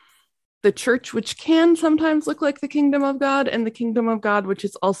between the church, which can sometimes look like the kingdom of God, and the kingdom of God, which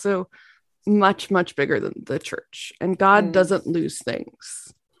is also much, much bigger than the church. And God doesn't lose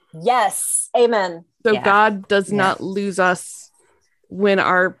things. Yes. Amen. So God does not lose us when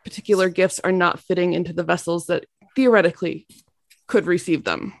our particular gifts are not fitting into the vessels that theoretically could receive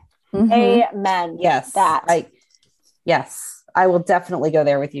them. Amen. Yes. Yes. I will definitely go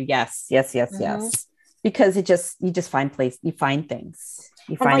there with you. Yes. Because you just find things. You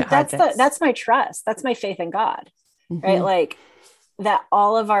find, like, that's my trust. That's my faith in God, right? Like, that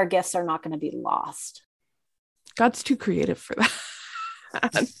all of our gifts are not going to be lost. God's too creative for that.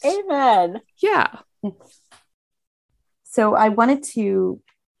 Amen. Yeah. So I wanted to,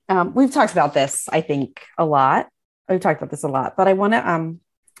 we've talked about this, I think, a lot. We've talked about this a lot, but I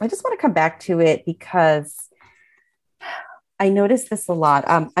just want to come back to it because I noticed this a lot.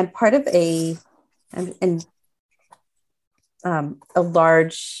 I'm part of a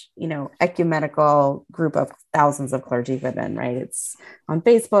large, ecumenical group of thousands of clergy women, right? It's on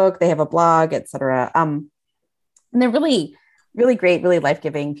Facebook, they have a blog, etc. And they're really, really great, really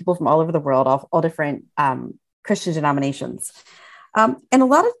life-giving people from all over the world, all different Christian denominations. And a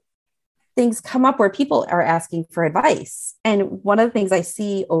lot of things come up where people are asking for advice. And one of the things I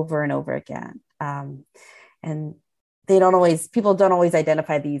see over and over again, and people don't always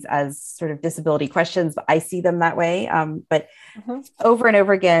identify these as sort of disability questions, but I see them that way. But over and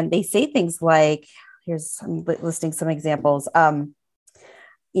over again, they say things like, I'm listing some examples.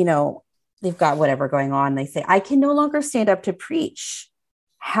 They've got whatever going on. They say, I can no longer stand up to preach.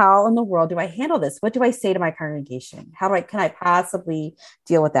 How in the world do I handle this? What do I say to my congregation? Can I possibly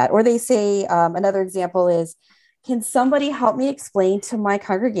deal with that? Or they say, another example is, can somebody help me explain to my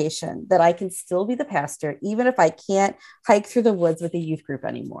congregation that I can still be the pastor, even if I can't hike through the woods with a youth group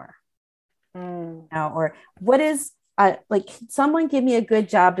anymore? Or what is like, someone give me a good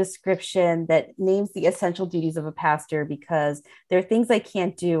job description that names the essential duties of a pastor, because there are things I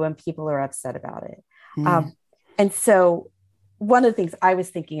can't do when people are upset about it. And so one of the things I was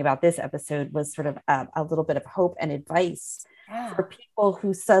thinking about this episode was sort of a little bit of hope and advice for people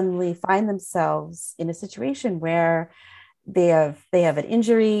who suddenly find themselves in a situation where they have an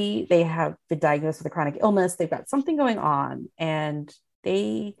injury, they have been diagnosed with a chronic illness, they've got something going on, and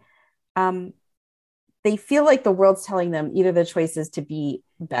they feel like the world's telling them either the choice is to be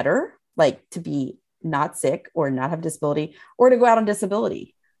better, like to be not sick or not have disability, or to go out on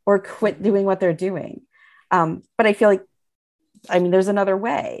disability or quit doing what they're doing. But I feel like, I mean, there's another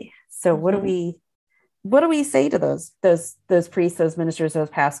way. So what do we say to those priests, those ministers,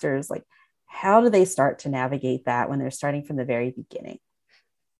 those pastors? Like, how do they start to navigate that when they're starting from the very beginning?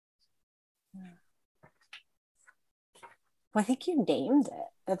 Well, I think you named it,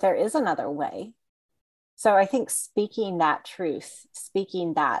 that there is another way. So I think speaking that truth,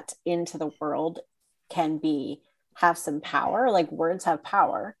 speaking that into the world can have some power, like words have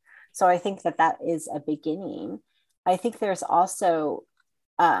power. So I think that is a beginning. I think there's also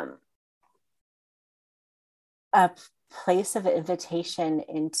a place of invitation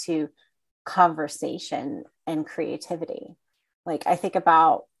into conversation and creativity. Like, I think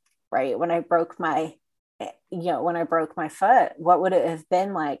about, right, when I broke my foot, what would it have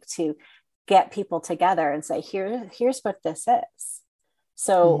been like to get people together and say, here's what this is.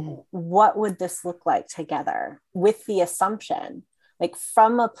 So what would this look like together, with the assumption, like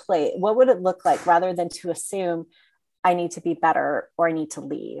from a place, what would it look like, rather than to assume I need to be better or I need to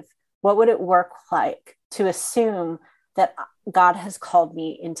leave? What would it work like to assume that God has called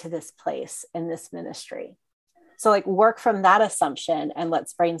me into this place, in this ministry? So like, work from that assumption and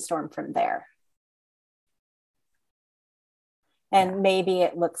let's brainstorm from there. And maybe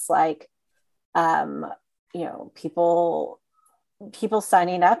it looks like, people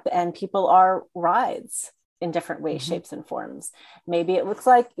signing up, and people are rides in different ways, shapes, and forms. Maybe it looks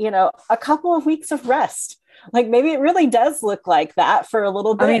like, a couple of weeks of rest. Like, maybe it really does look like that for a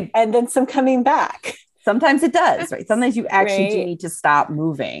little bit, and then some coming back. Sometimes it does, right? Sometimes you actually do need to stop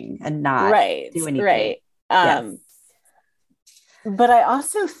moving and not do anything. Right. Yes. But I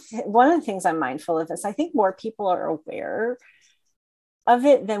also, one of the things I'm mindful of is I think more people are aware of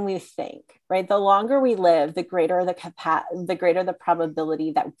it than we think, right? The longer we live, the greater the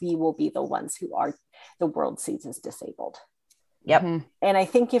probability that we will be the ones who are, the world sees as disabled. Yep. And I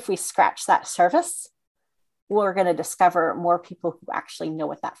think if we scratch that surface, we're going to discover more people who actually know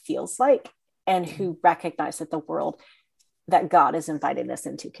what that feels like, and who recognize that the world that God is inviting us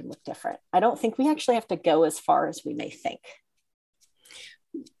into can look different. I don't think we actually have to go as far as we may think.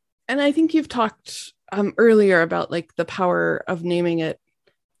 And I think you've talked earlier about like the power of naming it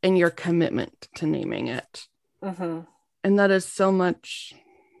and your commitment to naming it. And that is so much,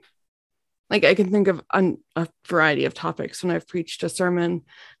 like, I can think of a variety of topics when I've preached a sermon,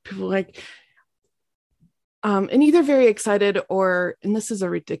 people like, and either very excited or, and this is a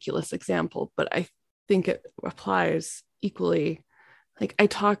ridiculous example, but I think it applies equally. Like, I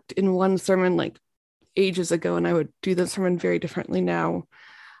talked in one sermon like ages ago, and I would do the sermon very differently now,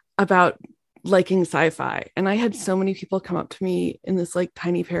 about liking sci-fi. And I had so many people come up to me in this like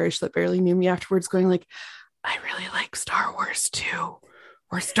tiny parish that barely knew me afterwards going like, I really like Star Wars too,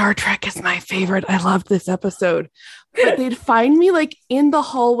 or Star Trek is my favorite. I loved this episode. But they'd find me like in the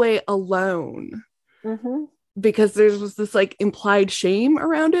hallway alone. Because there was this like implied shame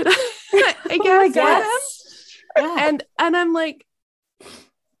around it, I guess. And I'm like,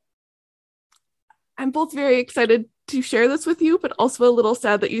 I'm both very excited to share this with you, but also a little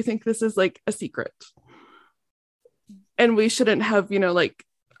sad that you think this is like a secret. And we shouldn't have, like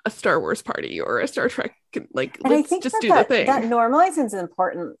a Star Wars party or a Star Trek, like, and let's just do the thing. That normalizing is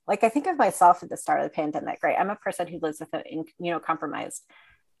important. Like, I think of myself at the start of the pandemic, right? I'm a person who lives with a, compromised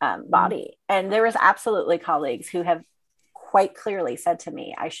body. And there was absolutely colleagues who have quite clearly said to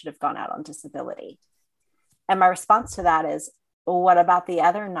me, I should have gone out on disability. And my response to that is, well, what about the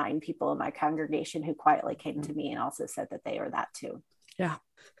other 9 people in my congregation who quietly came to me and also said that they are that too? Yeah.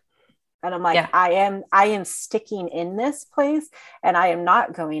 And I'm like, I am sticking in this place, and I am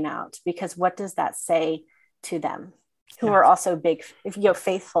not going out, because what does that say to them, who are also big,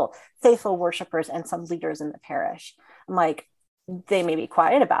 faithful worshipers and some leaders in the parish? I'm like, they may be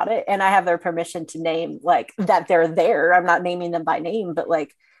quiet about it, and I have their permission to name like that they're there. I'm not naming them by name, but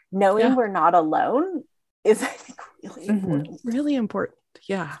like knowing we're not alone is, I think, really important. Really important.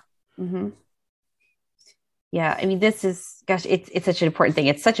 Yeah. Yeah. I mean, this is, gosh, it's such an important thing.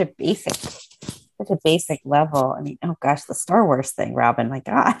 It's such a basic such a basic level. I mean, oh gosh, the Star Wars thing, Robin, my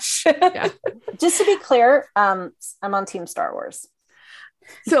gosh. Yeah. Just to be clear, I'm on Team Star Wars.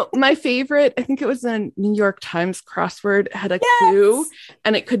 So my favorite, I think it was a New York Times crossword, had a clue,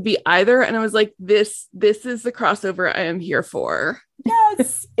 and it could be either. And I was like, this is the crossover I am here for.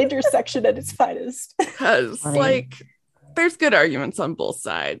 Yes, intersection at its finest. Because like, there's good arguments on both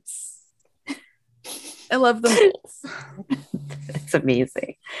sides. I love them both. It's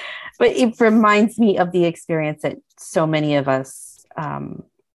amazing. But it reminds me of the experience that so many of us,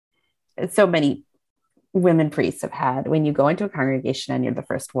 so many women priests have had when you go into a congregation and you're the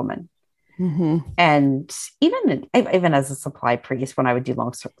first woman. Mm-hmm. And even as a supply priest, when I would do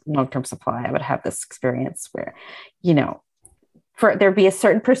long-term supply, I would have this experience where, you know, there'd be a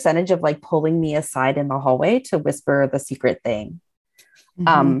certain percentage of like pulling me aside in the hallway to whisper the secret thing,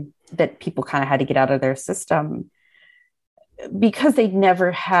 that people kind of had to get out of their system because they'd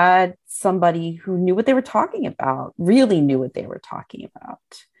never had somebody who knew what they were talking about, really knew what they were talking about,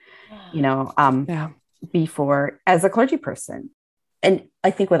 you know, before as a clergy person. And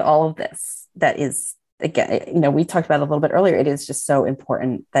I think with all of this, that is, again, you know, we talked about it a little bit earlier. It is just so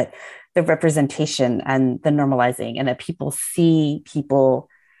important that the representation and the normalizing, and that people see people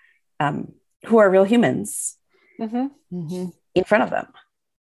who are real humans in front of them.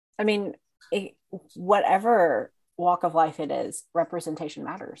 I mean, whatever walk of life it is, representation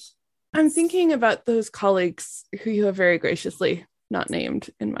matters. I'm thinking about those colleagues who you have very graciously not named,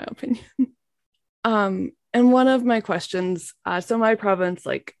 in my opinion. And one of my questions, so my province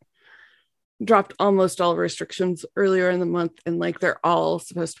like dropped almost all restrictions earlier in the month, and like they're all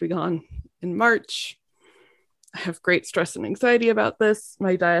supposed to be gone in March. I have great stress and anxiety about this.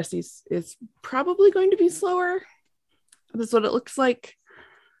 My diocese is probably going to be slower. That's what it looks like.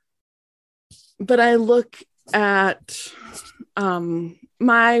 But I look at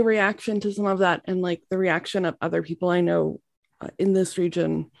my reaction to some of that, and like the reaction of other people I know in this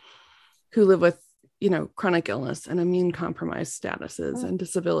region who live with, you know, chronic illness and immune compromised statuses and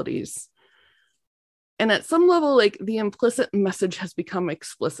disabilities. And at some level, like the implicit message has become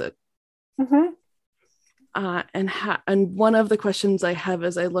explicit. And one of the questions I have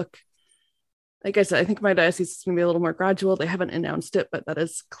as I look, like I said, I think my diocese is going to be a little more gradual. They haven't announced it, but that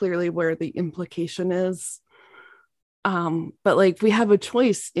is clearly where the implication is. But like we have a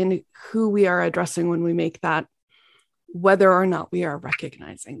choice in who we are addressing when we make that, whether or not we are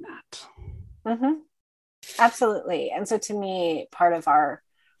recognizing that. Absolutely. And so to me, part of our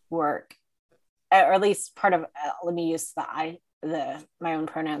work, or at least part of, let me use my own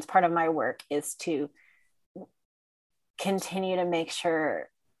pronouns, part of my work is to continue to make sure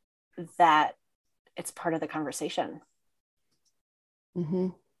that it's part of the conversation.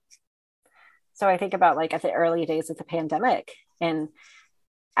 So I think about like at the early days of the pandemic and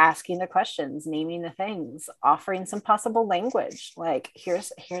asking the questions, naming the things, offering some possible language. Like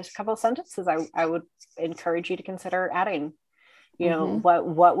here's a couple of sentences I would encourage you to consider adding. You know,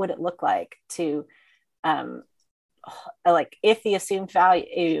 what would it look like to like if the assumed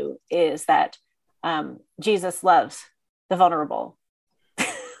value is that Jesus loves the vulnerable,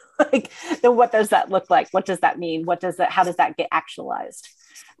 like then what does that look like? What does that mean? How does that get actualized?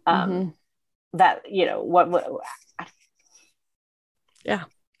 That, you know, what yeah,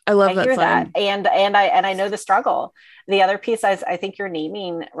 I love that. Hear that. And I know the struggle. The other piece I think you're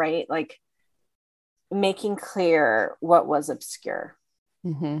naming, right? Like making clear what was obscure.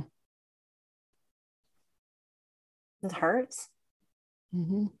 It hurts.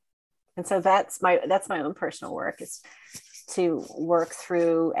 And so that's my own personal work, is to work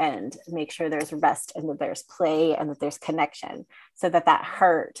through and make sure there's rest and that there's play and that there's connection, so that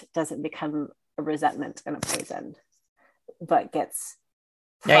hurt doesn't become a resentment and a poison, but gets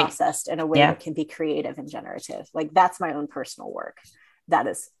processed in a way that can be creative and generative. Like that's my own personal work. That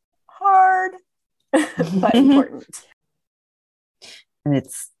is hard, but important. And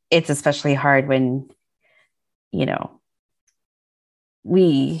it's especially hard when, you know,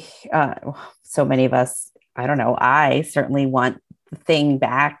 we, so many of us, I don't know, I certainly want the thing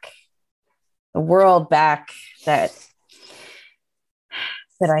back, the world back that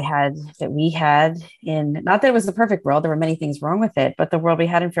we had in, not that it was the perfect world, there were many things wrong with it, but the world we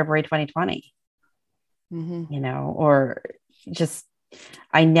had in February 2020, you know, or just,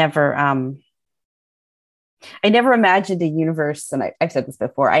 I never imagined a universe, and I've said this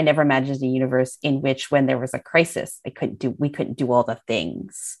before, I never imagined a universe in which when there was a crisis, we couldn't do all the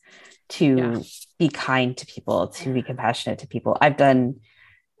things to be kind to people, to be compassionate to people. I've done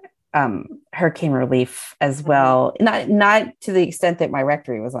hurricane relief as well, not to the extent that my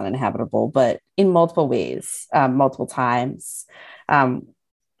rectory was uninhabitable, but in multiple ways, multiple times.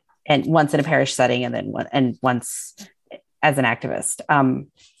 and once in a parish setting, and then once as an activist.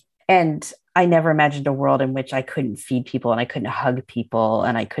 And I never imagined a world in which I couldn't feed people and I couldn't hug people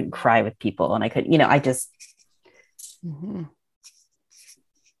and I couldn't cry with people and I could, I just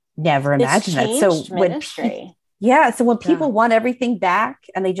never imagined that. So when people want everything back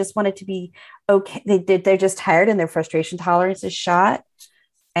and they just want it to be okay, they're just tired and their frustration tolerance is shot,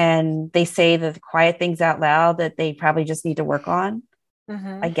 and they say the quiet things out loud that they probably just need to work on.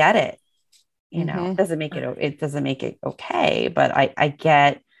 I get it. It doesn't make it okay, but I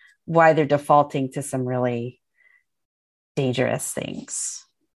get why they're defaulting to some really dangerous things.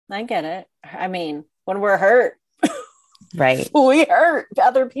 I get it. I mean, when we're hurt, right, we hurt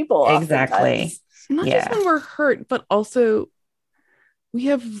other people. Exactly. Oftentimes. Not just when we're hurt, but also we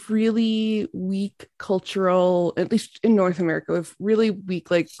have really weak cultural, at least in North America, we have really weak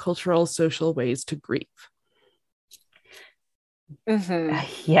cultural, social ways to grieve.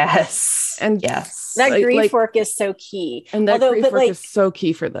 Yes. And yes, that grief work is so key. And that grief work is so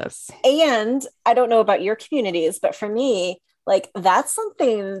key for this. And I don't know about your communities, but for me, that's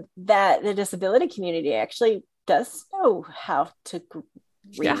something that the disability community actually does know how to grieve.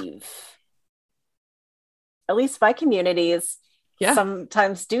 Yeah. At least my communities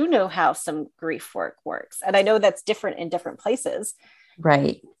sometimes do know how some grief work works. And I know that's different in different places.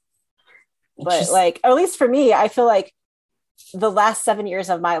 Right. But at least for me, I feel like the last 7 years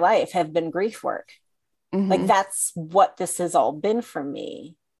of my life have been grief work. That's what this has all been for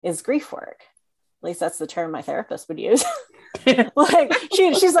me, is grief work. At least that's the term my therapist would use.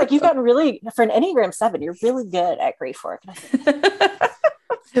 She's like, you've gotten really, for an Enneagram 7, you're really good at grief work.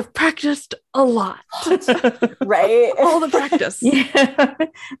 Have practiced a lot. Right? All the practice. Yeah.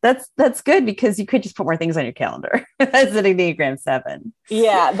 That's good, because you could just put more things on your calendar as an Enneagram 7.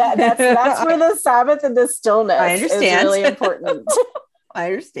 Yeah, that's where the Sabbath and the stillness is really important. I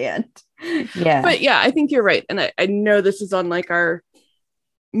understand. Yeah. But yeah, I think you're right. And I know this is on our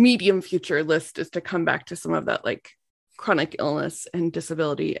medium future list, is to come back to some of that chronic illness and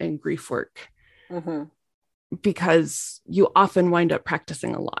disability and grief work. Because you often wind up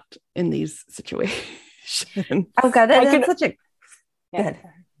practicing a lot in these situations. Oh God, that's such a good.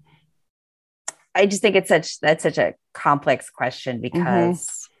 I just think that's such a complex question,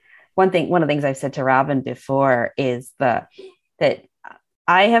 because one of the things I've said to Robin before is that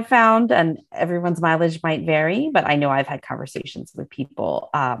I have found, and everyone's mileage might vary, but I know I've had conversations with people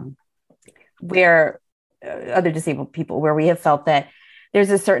where other disabled people, where we have felt that there's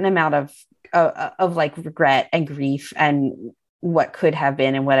a certain amount of regret and grief and what could have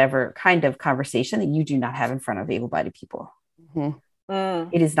been, and whatever kind of conversation that you do not have in front of able-bodied people.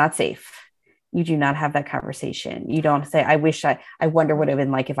 It is not safe. You do not have that conversation. You don't say, I wonder what it would have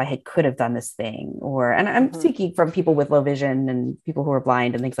been like if I could have done this thing, and I'm speaking from people with low vision and people who are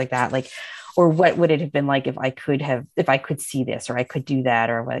blind and things like that, or what would it have been like if I could see this, or I could do that,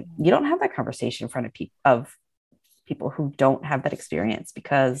 or what. You don't have that conversation in front of people who don't have that experience,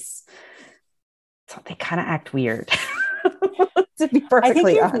 because they kind of act weird. To be perfectly I think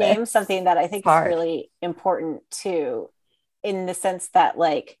you've honest. named something that I think is really important too, in the sense that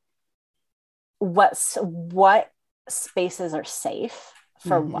what spaces are safe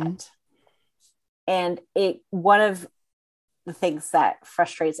for what. And one of the things that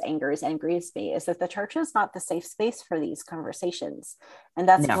frustrates, angers, and grieves me is that the church is not the safe space for these conversations. And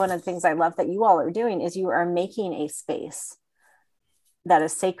that's one of the things I love that you all are doing, is you are making a space that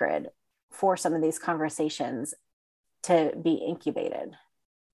is sacred for some of these conversations to be incubated.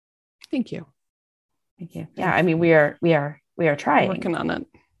 Thank you. Yeah, I mean, we are trying, working on it.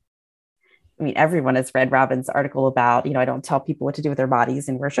 I mean, everyone has read Robin's article about, I don't tell people what to do with their bodies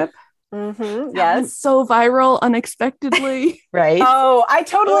in worship. Yes. So viral unexpectedly. Right. Oh, I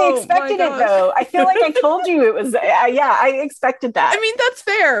totally expected it though. I feel like I told you it was, I expected that. I mean, that's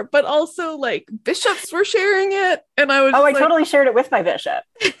fair, but also bishops were sharing it. And I was I totally shared it with my bishop.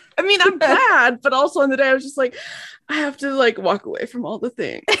 I mean, I'm glad, but also on the day I was just I have to walk away from all the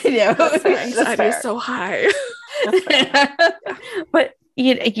things. Yeah. My anxiety is so high. But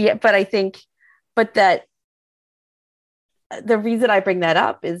I think, that the reason I bring that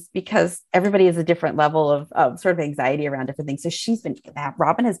up is because everybody has a different level of sort of anxiety around different things. So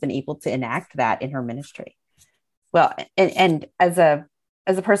Robin has been able to enact that in her ministry. Well, and as a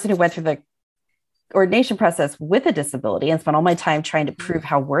person who went through the ordination process with a disability and spent all my time trying to prove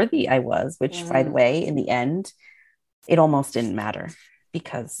how worthy I was, which by the way, in the end, it almost didn't matter,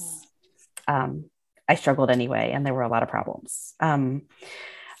 because I struggled anyway, and there were a lot of problems.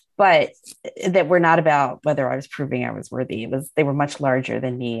 But that were not about whether I was proving I was worthy. They were much larger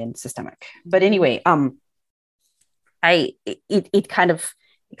than me and systemic. But anyway, it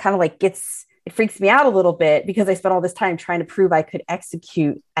kind of like it freaks me out a little bit because I spent all this time trying to prove I could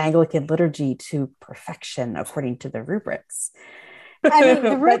execute Anglican liturgy to perfection according to the rubrics. I mean,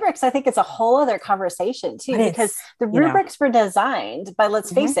 the rubrics, I think it's a whole other conversation too, because the rubrics were designed by,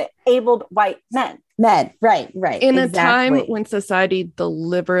 let's face it, abled white men. Right. In a time when society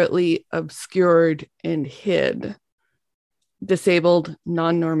deliberately obscured and hid disabled,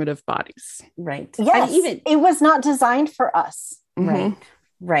 non-normative bodies. Right. Yes, it was not designed for us. Right.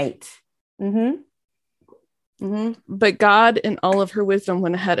 But God, in all of her wisdom,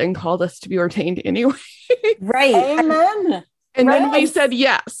 went ahead and called us to be ordained anyway. Right. Amen. And then we said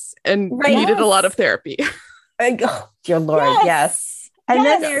yes and needed a lot of therapy. Oh, dear Lord, yes. And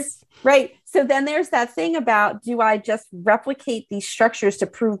then there's, so then there's that thing about, do I just replicate these structures to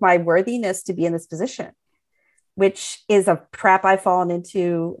prove my worthiness to be in this position? Which is a trap I've fallen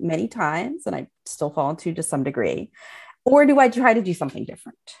into many times, and I still fall into to some degree. Or do I try to do something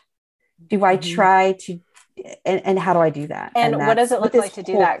different? Do I try to, and how do I do that? And what does it look like to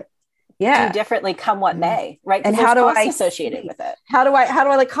do that? Do differently come what may, right? And how do I associated with it? How do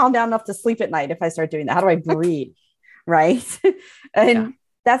I like calm down enough to sleep at night if I start doing that? How do I breathe? Right. And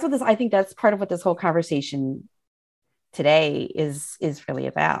that's what I think that's part of what this whole conversation today is really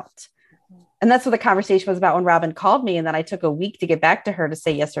about. And that's what the conversation was about when Robin called me. And then I took a week to get back to her to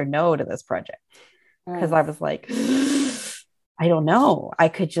say yes or no to this project. Because I was like, I don't know. I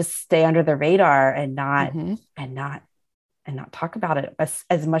could just stay under the radar and not talk about it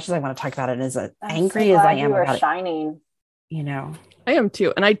as much as I want to talk about it, as angry as I am about shining. it. I am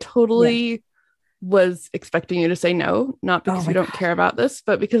too. And I totally was expecting you to say no, not because you don't care about this,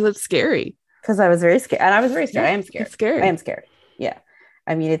 but because it's scary. Because I was very scared. And I was very scared. I am scared. It's scary. I am scared. Yeah.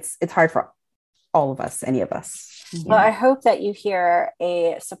 I mean, it's hard for all of us, any of us. Well, I hope that you hear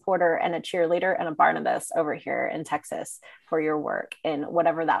a supporter and a cheerleader and a Barnabas over here in Texas for your work and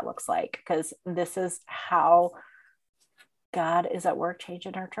whatever that looks like, because this is how God is at work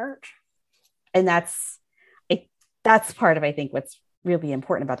changing our church. And that's part of, I think, what's really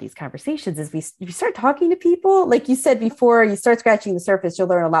important about these conversations is we start talking to people, like you said before, you start scratching the surface, you'll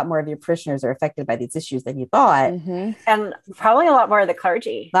learn a lot more of your parishioners are affected by these issues than you thought. And probably a lot more of the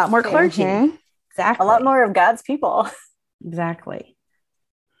clergy. A lot more clergy. Exactly. A lot more of God's people. Exactly.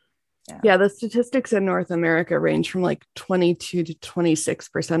 Yeah, the statistics in North America range from like 22 to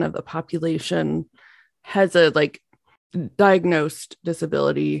 26% of the population has a diagnosed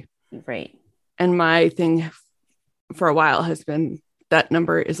disability. Right. And my thing for a while has been that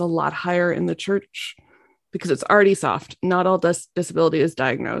number is a lot higher in the church because it's already soft. Not all disability is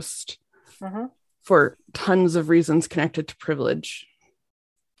diagnosed for tons of reasons connected to privilege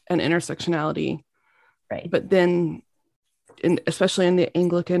and intersectionality. Right. But then, especially in the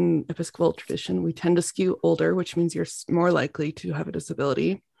Anglican Episcopal tradition, we tend to skew older, which means you're more likely to have a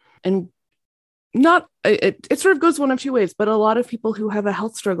disability. And it sort of goes one of two ways, but a lot of people who have a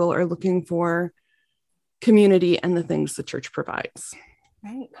health struggle are looking for community and the things the church provides.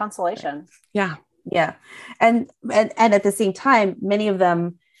 Right. Consolation. Yeah. Yeah. And at the same time, many of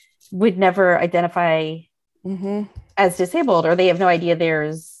them would never identify as disabled, or they have no idea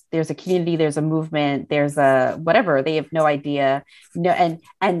there's a community, there's a movement, there's a whatever. They have no idea. And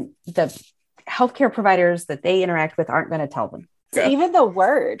the healthcare providers that they interact with aren't going to tell them. So even the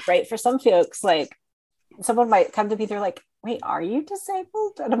word, right? For some folks, like someone might come to me, they're like, wait, are you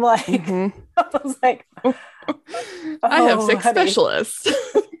disabled? And I'm like, I was like, I have 6 specialists.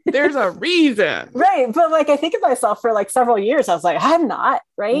 There's a reason. Right. But like, I think of myself for like several years, I was like, I'm not,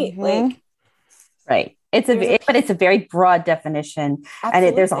 right? Right. It's a very broad definition. Absolutely.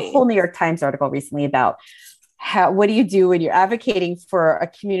 And there's a whole New York Times article recently about what do you do when you're advocating for a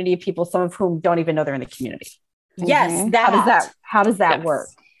community of people, some of whom don't even know they're in the community. Yes. How does that work?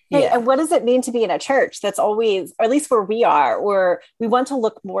 Hey, and what does it mean to be in a church that's always, or at least where we are, where we want to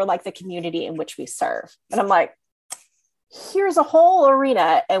look more like the community in which we serve? And I'm like, here's a whole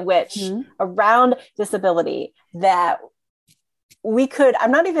arena in which around disability that we could,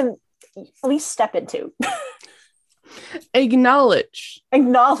 I'm not even at least step into. Acknowledge.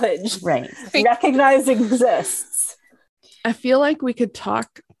 Right. Recognize exists. I feel like we could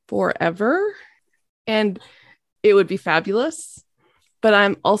talk forever and it would be fabulous. But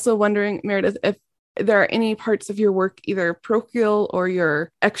I'm also wondering, Meredith, if there are any parts of your work, either parochial or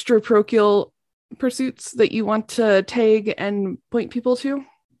your extra parochial pursuits that you want to tag and point people to?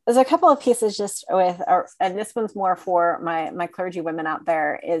 There's a couple of pieces just with, and this one's more for my clergy women out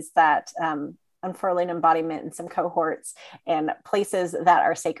there, is that unfurling embodiment in some cohorts and places that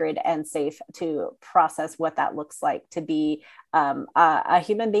are sacred and safe to process what that looks like to be a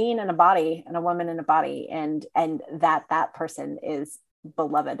human being in a body and a woman in a body, and that person is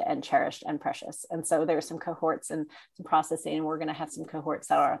beloved and cherished and precious. And so there's some cohorts and some processing, and we're going to have some cohorts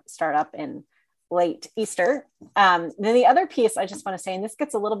that are start up in late Easter. Then the other piece I just want to say, and this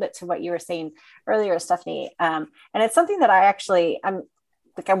gets a little bit to what you were saying earlier, Stephanie, and it's something that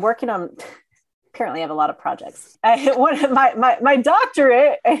I'm working on. Apparently I have a lot of projects. One of my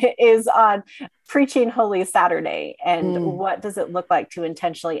doctorate is on preaching Holy Saturday, and what does it look like to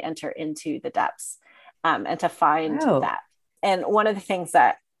intentionally enter into the depths and to find that. And one of the things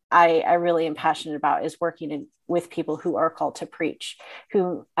that I really am passionate about is working with people who are called to preach,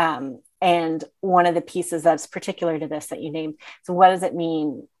 and one of the pieces that's particular to this that you named. So what does it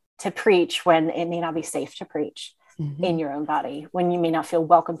mean to preach when it may not be safe to preach in your own body, when you may not feel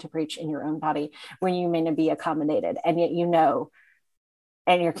welcome to preach in your own body, when you may not be accommodated, and yet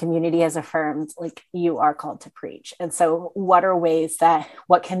and your community has affirmed like you are called to preach. And so what are ways that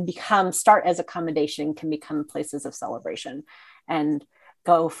what can start as accommodation can become places of celebration and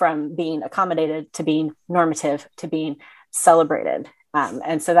go from being accommodated to being normative to being celebrated.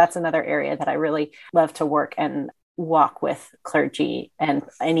 And so that's another area that I really love to work and walk with clergy and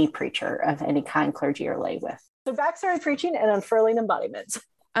any preacher of any kind, clergy or lay with. So backstory preaching and unfurling embodiment.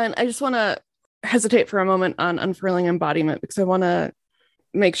 And I just want to hesitate for a moment on unfurling embodiment, because I want to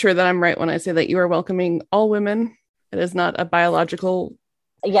make sure that I'm right when I say that you are welcoming all women. It is not a biological.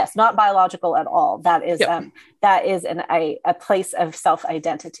 Yes, not biological at all. That is a place of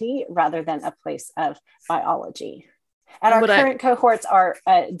self-identity rather than a place of biology. And our current cohorts are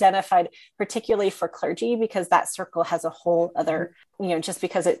identified particularly for clergy, because that circle has a whole other, just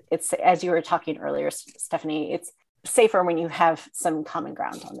because it's, as you were talking earlier, Stephanie, it's safer when you have some common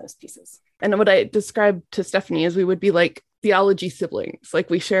ground on those pieces. And what I described to Stephanie is we would be like theology siblings. Like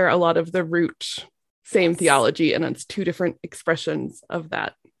we share a lot of the root, same theology, and it's two different expressions of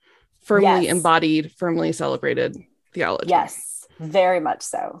that firmly embodied, firmly celebrated theology. Yes, very much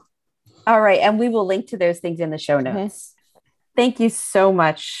so. All right. And we will link to those things in the show notes. Thank you so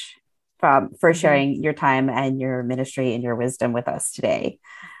much for sharing your time and your ministry and your wisdom with us today.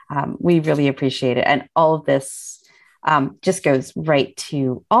 We really appreciate it. And all of this just goes right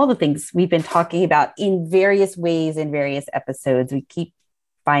to all the things we've been talking about in various ways, in various episodes. We keep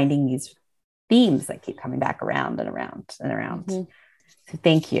finding these themes that keep coming back around and around and around. So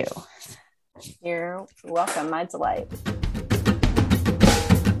thank you. You're welcome. My delight.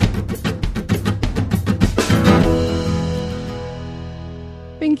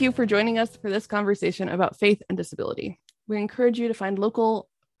 Thank you for joining us for this conversation about faith and disability. We encourage you to find local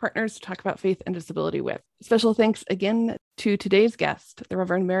partners to talk about faith and disability with. Special thanks again to today's guest, the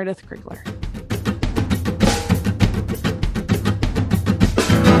Reverend Meredith Krigler.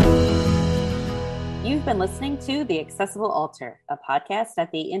 You've been listening to The Accessible Altar, a podcast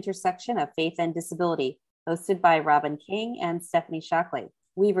at the intersection of faith and disability, hosted by Robin King and Stephanie Shockley.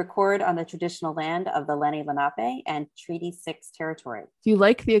 We record on the traditional land of the Lenni Lenape and Treaty 6 territory. If you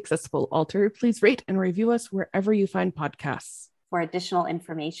like The Accessible Altar, please rate and review us wherever you find podcasts. For additional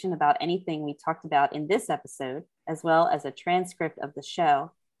information about anything we talked about in this episode, as well as a transcript of the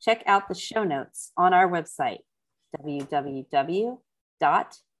show, check out the show notes on our website,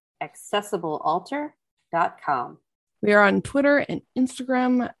 www.accessiblealtar.com. We are on Twitter and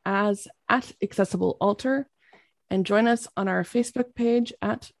Instagram as @AccessibleAltar, and join us on our Facebook page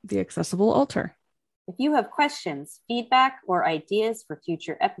at The Accessible Altar. If you have questions, feedback, or ideas for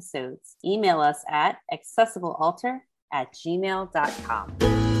future episodes, email us at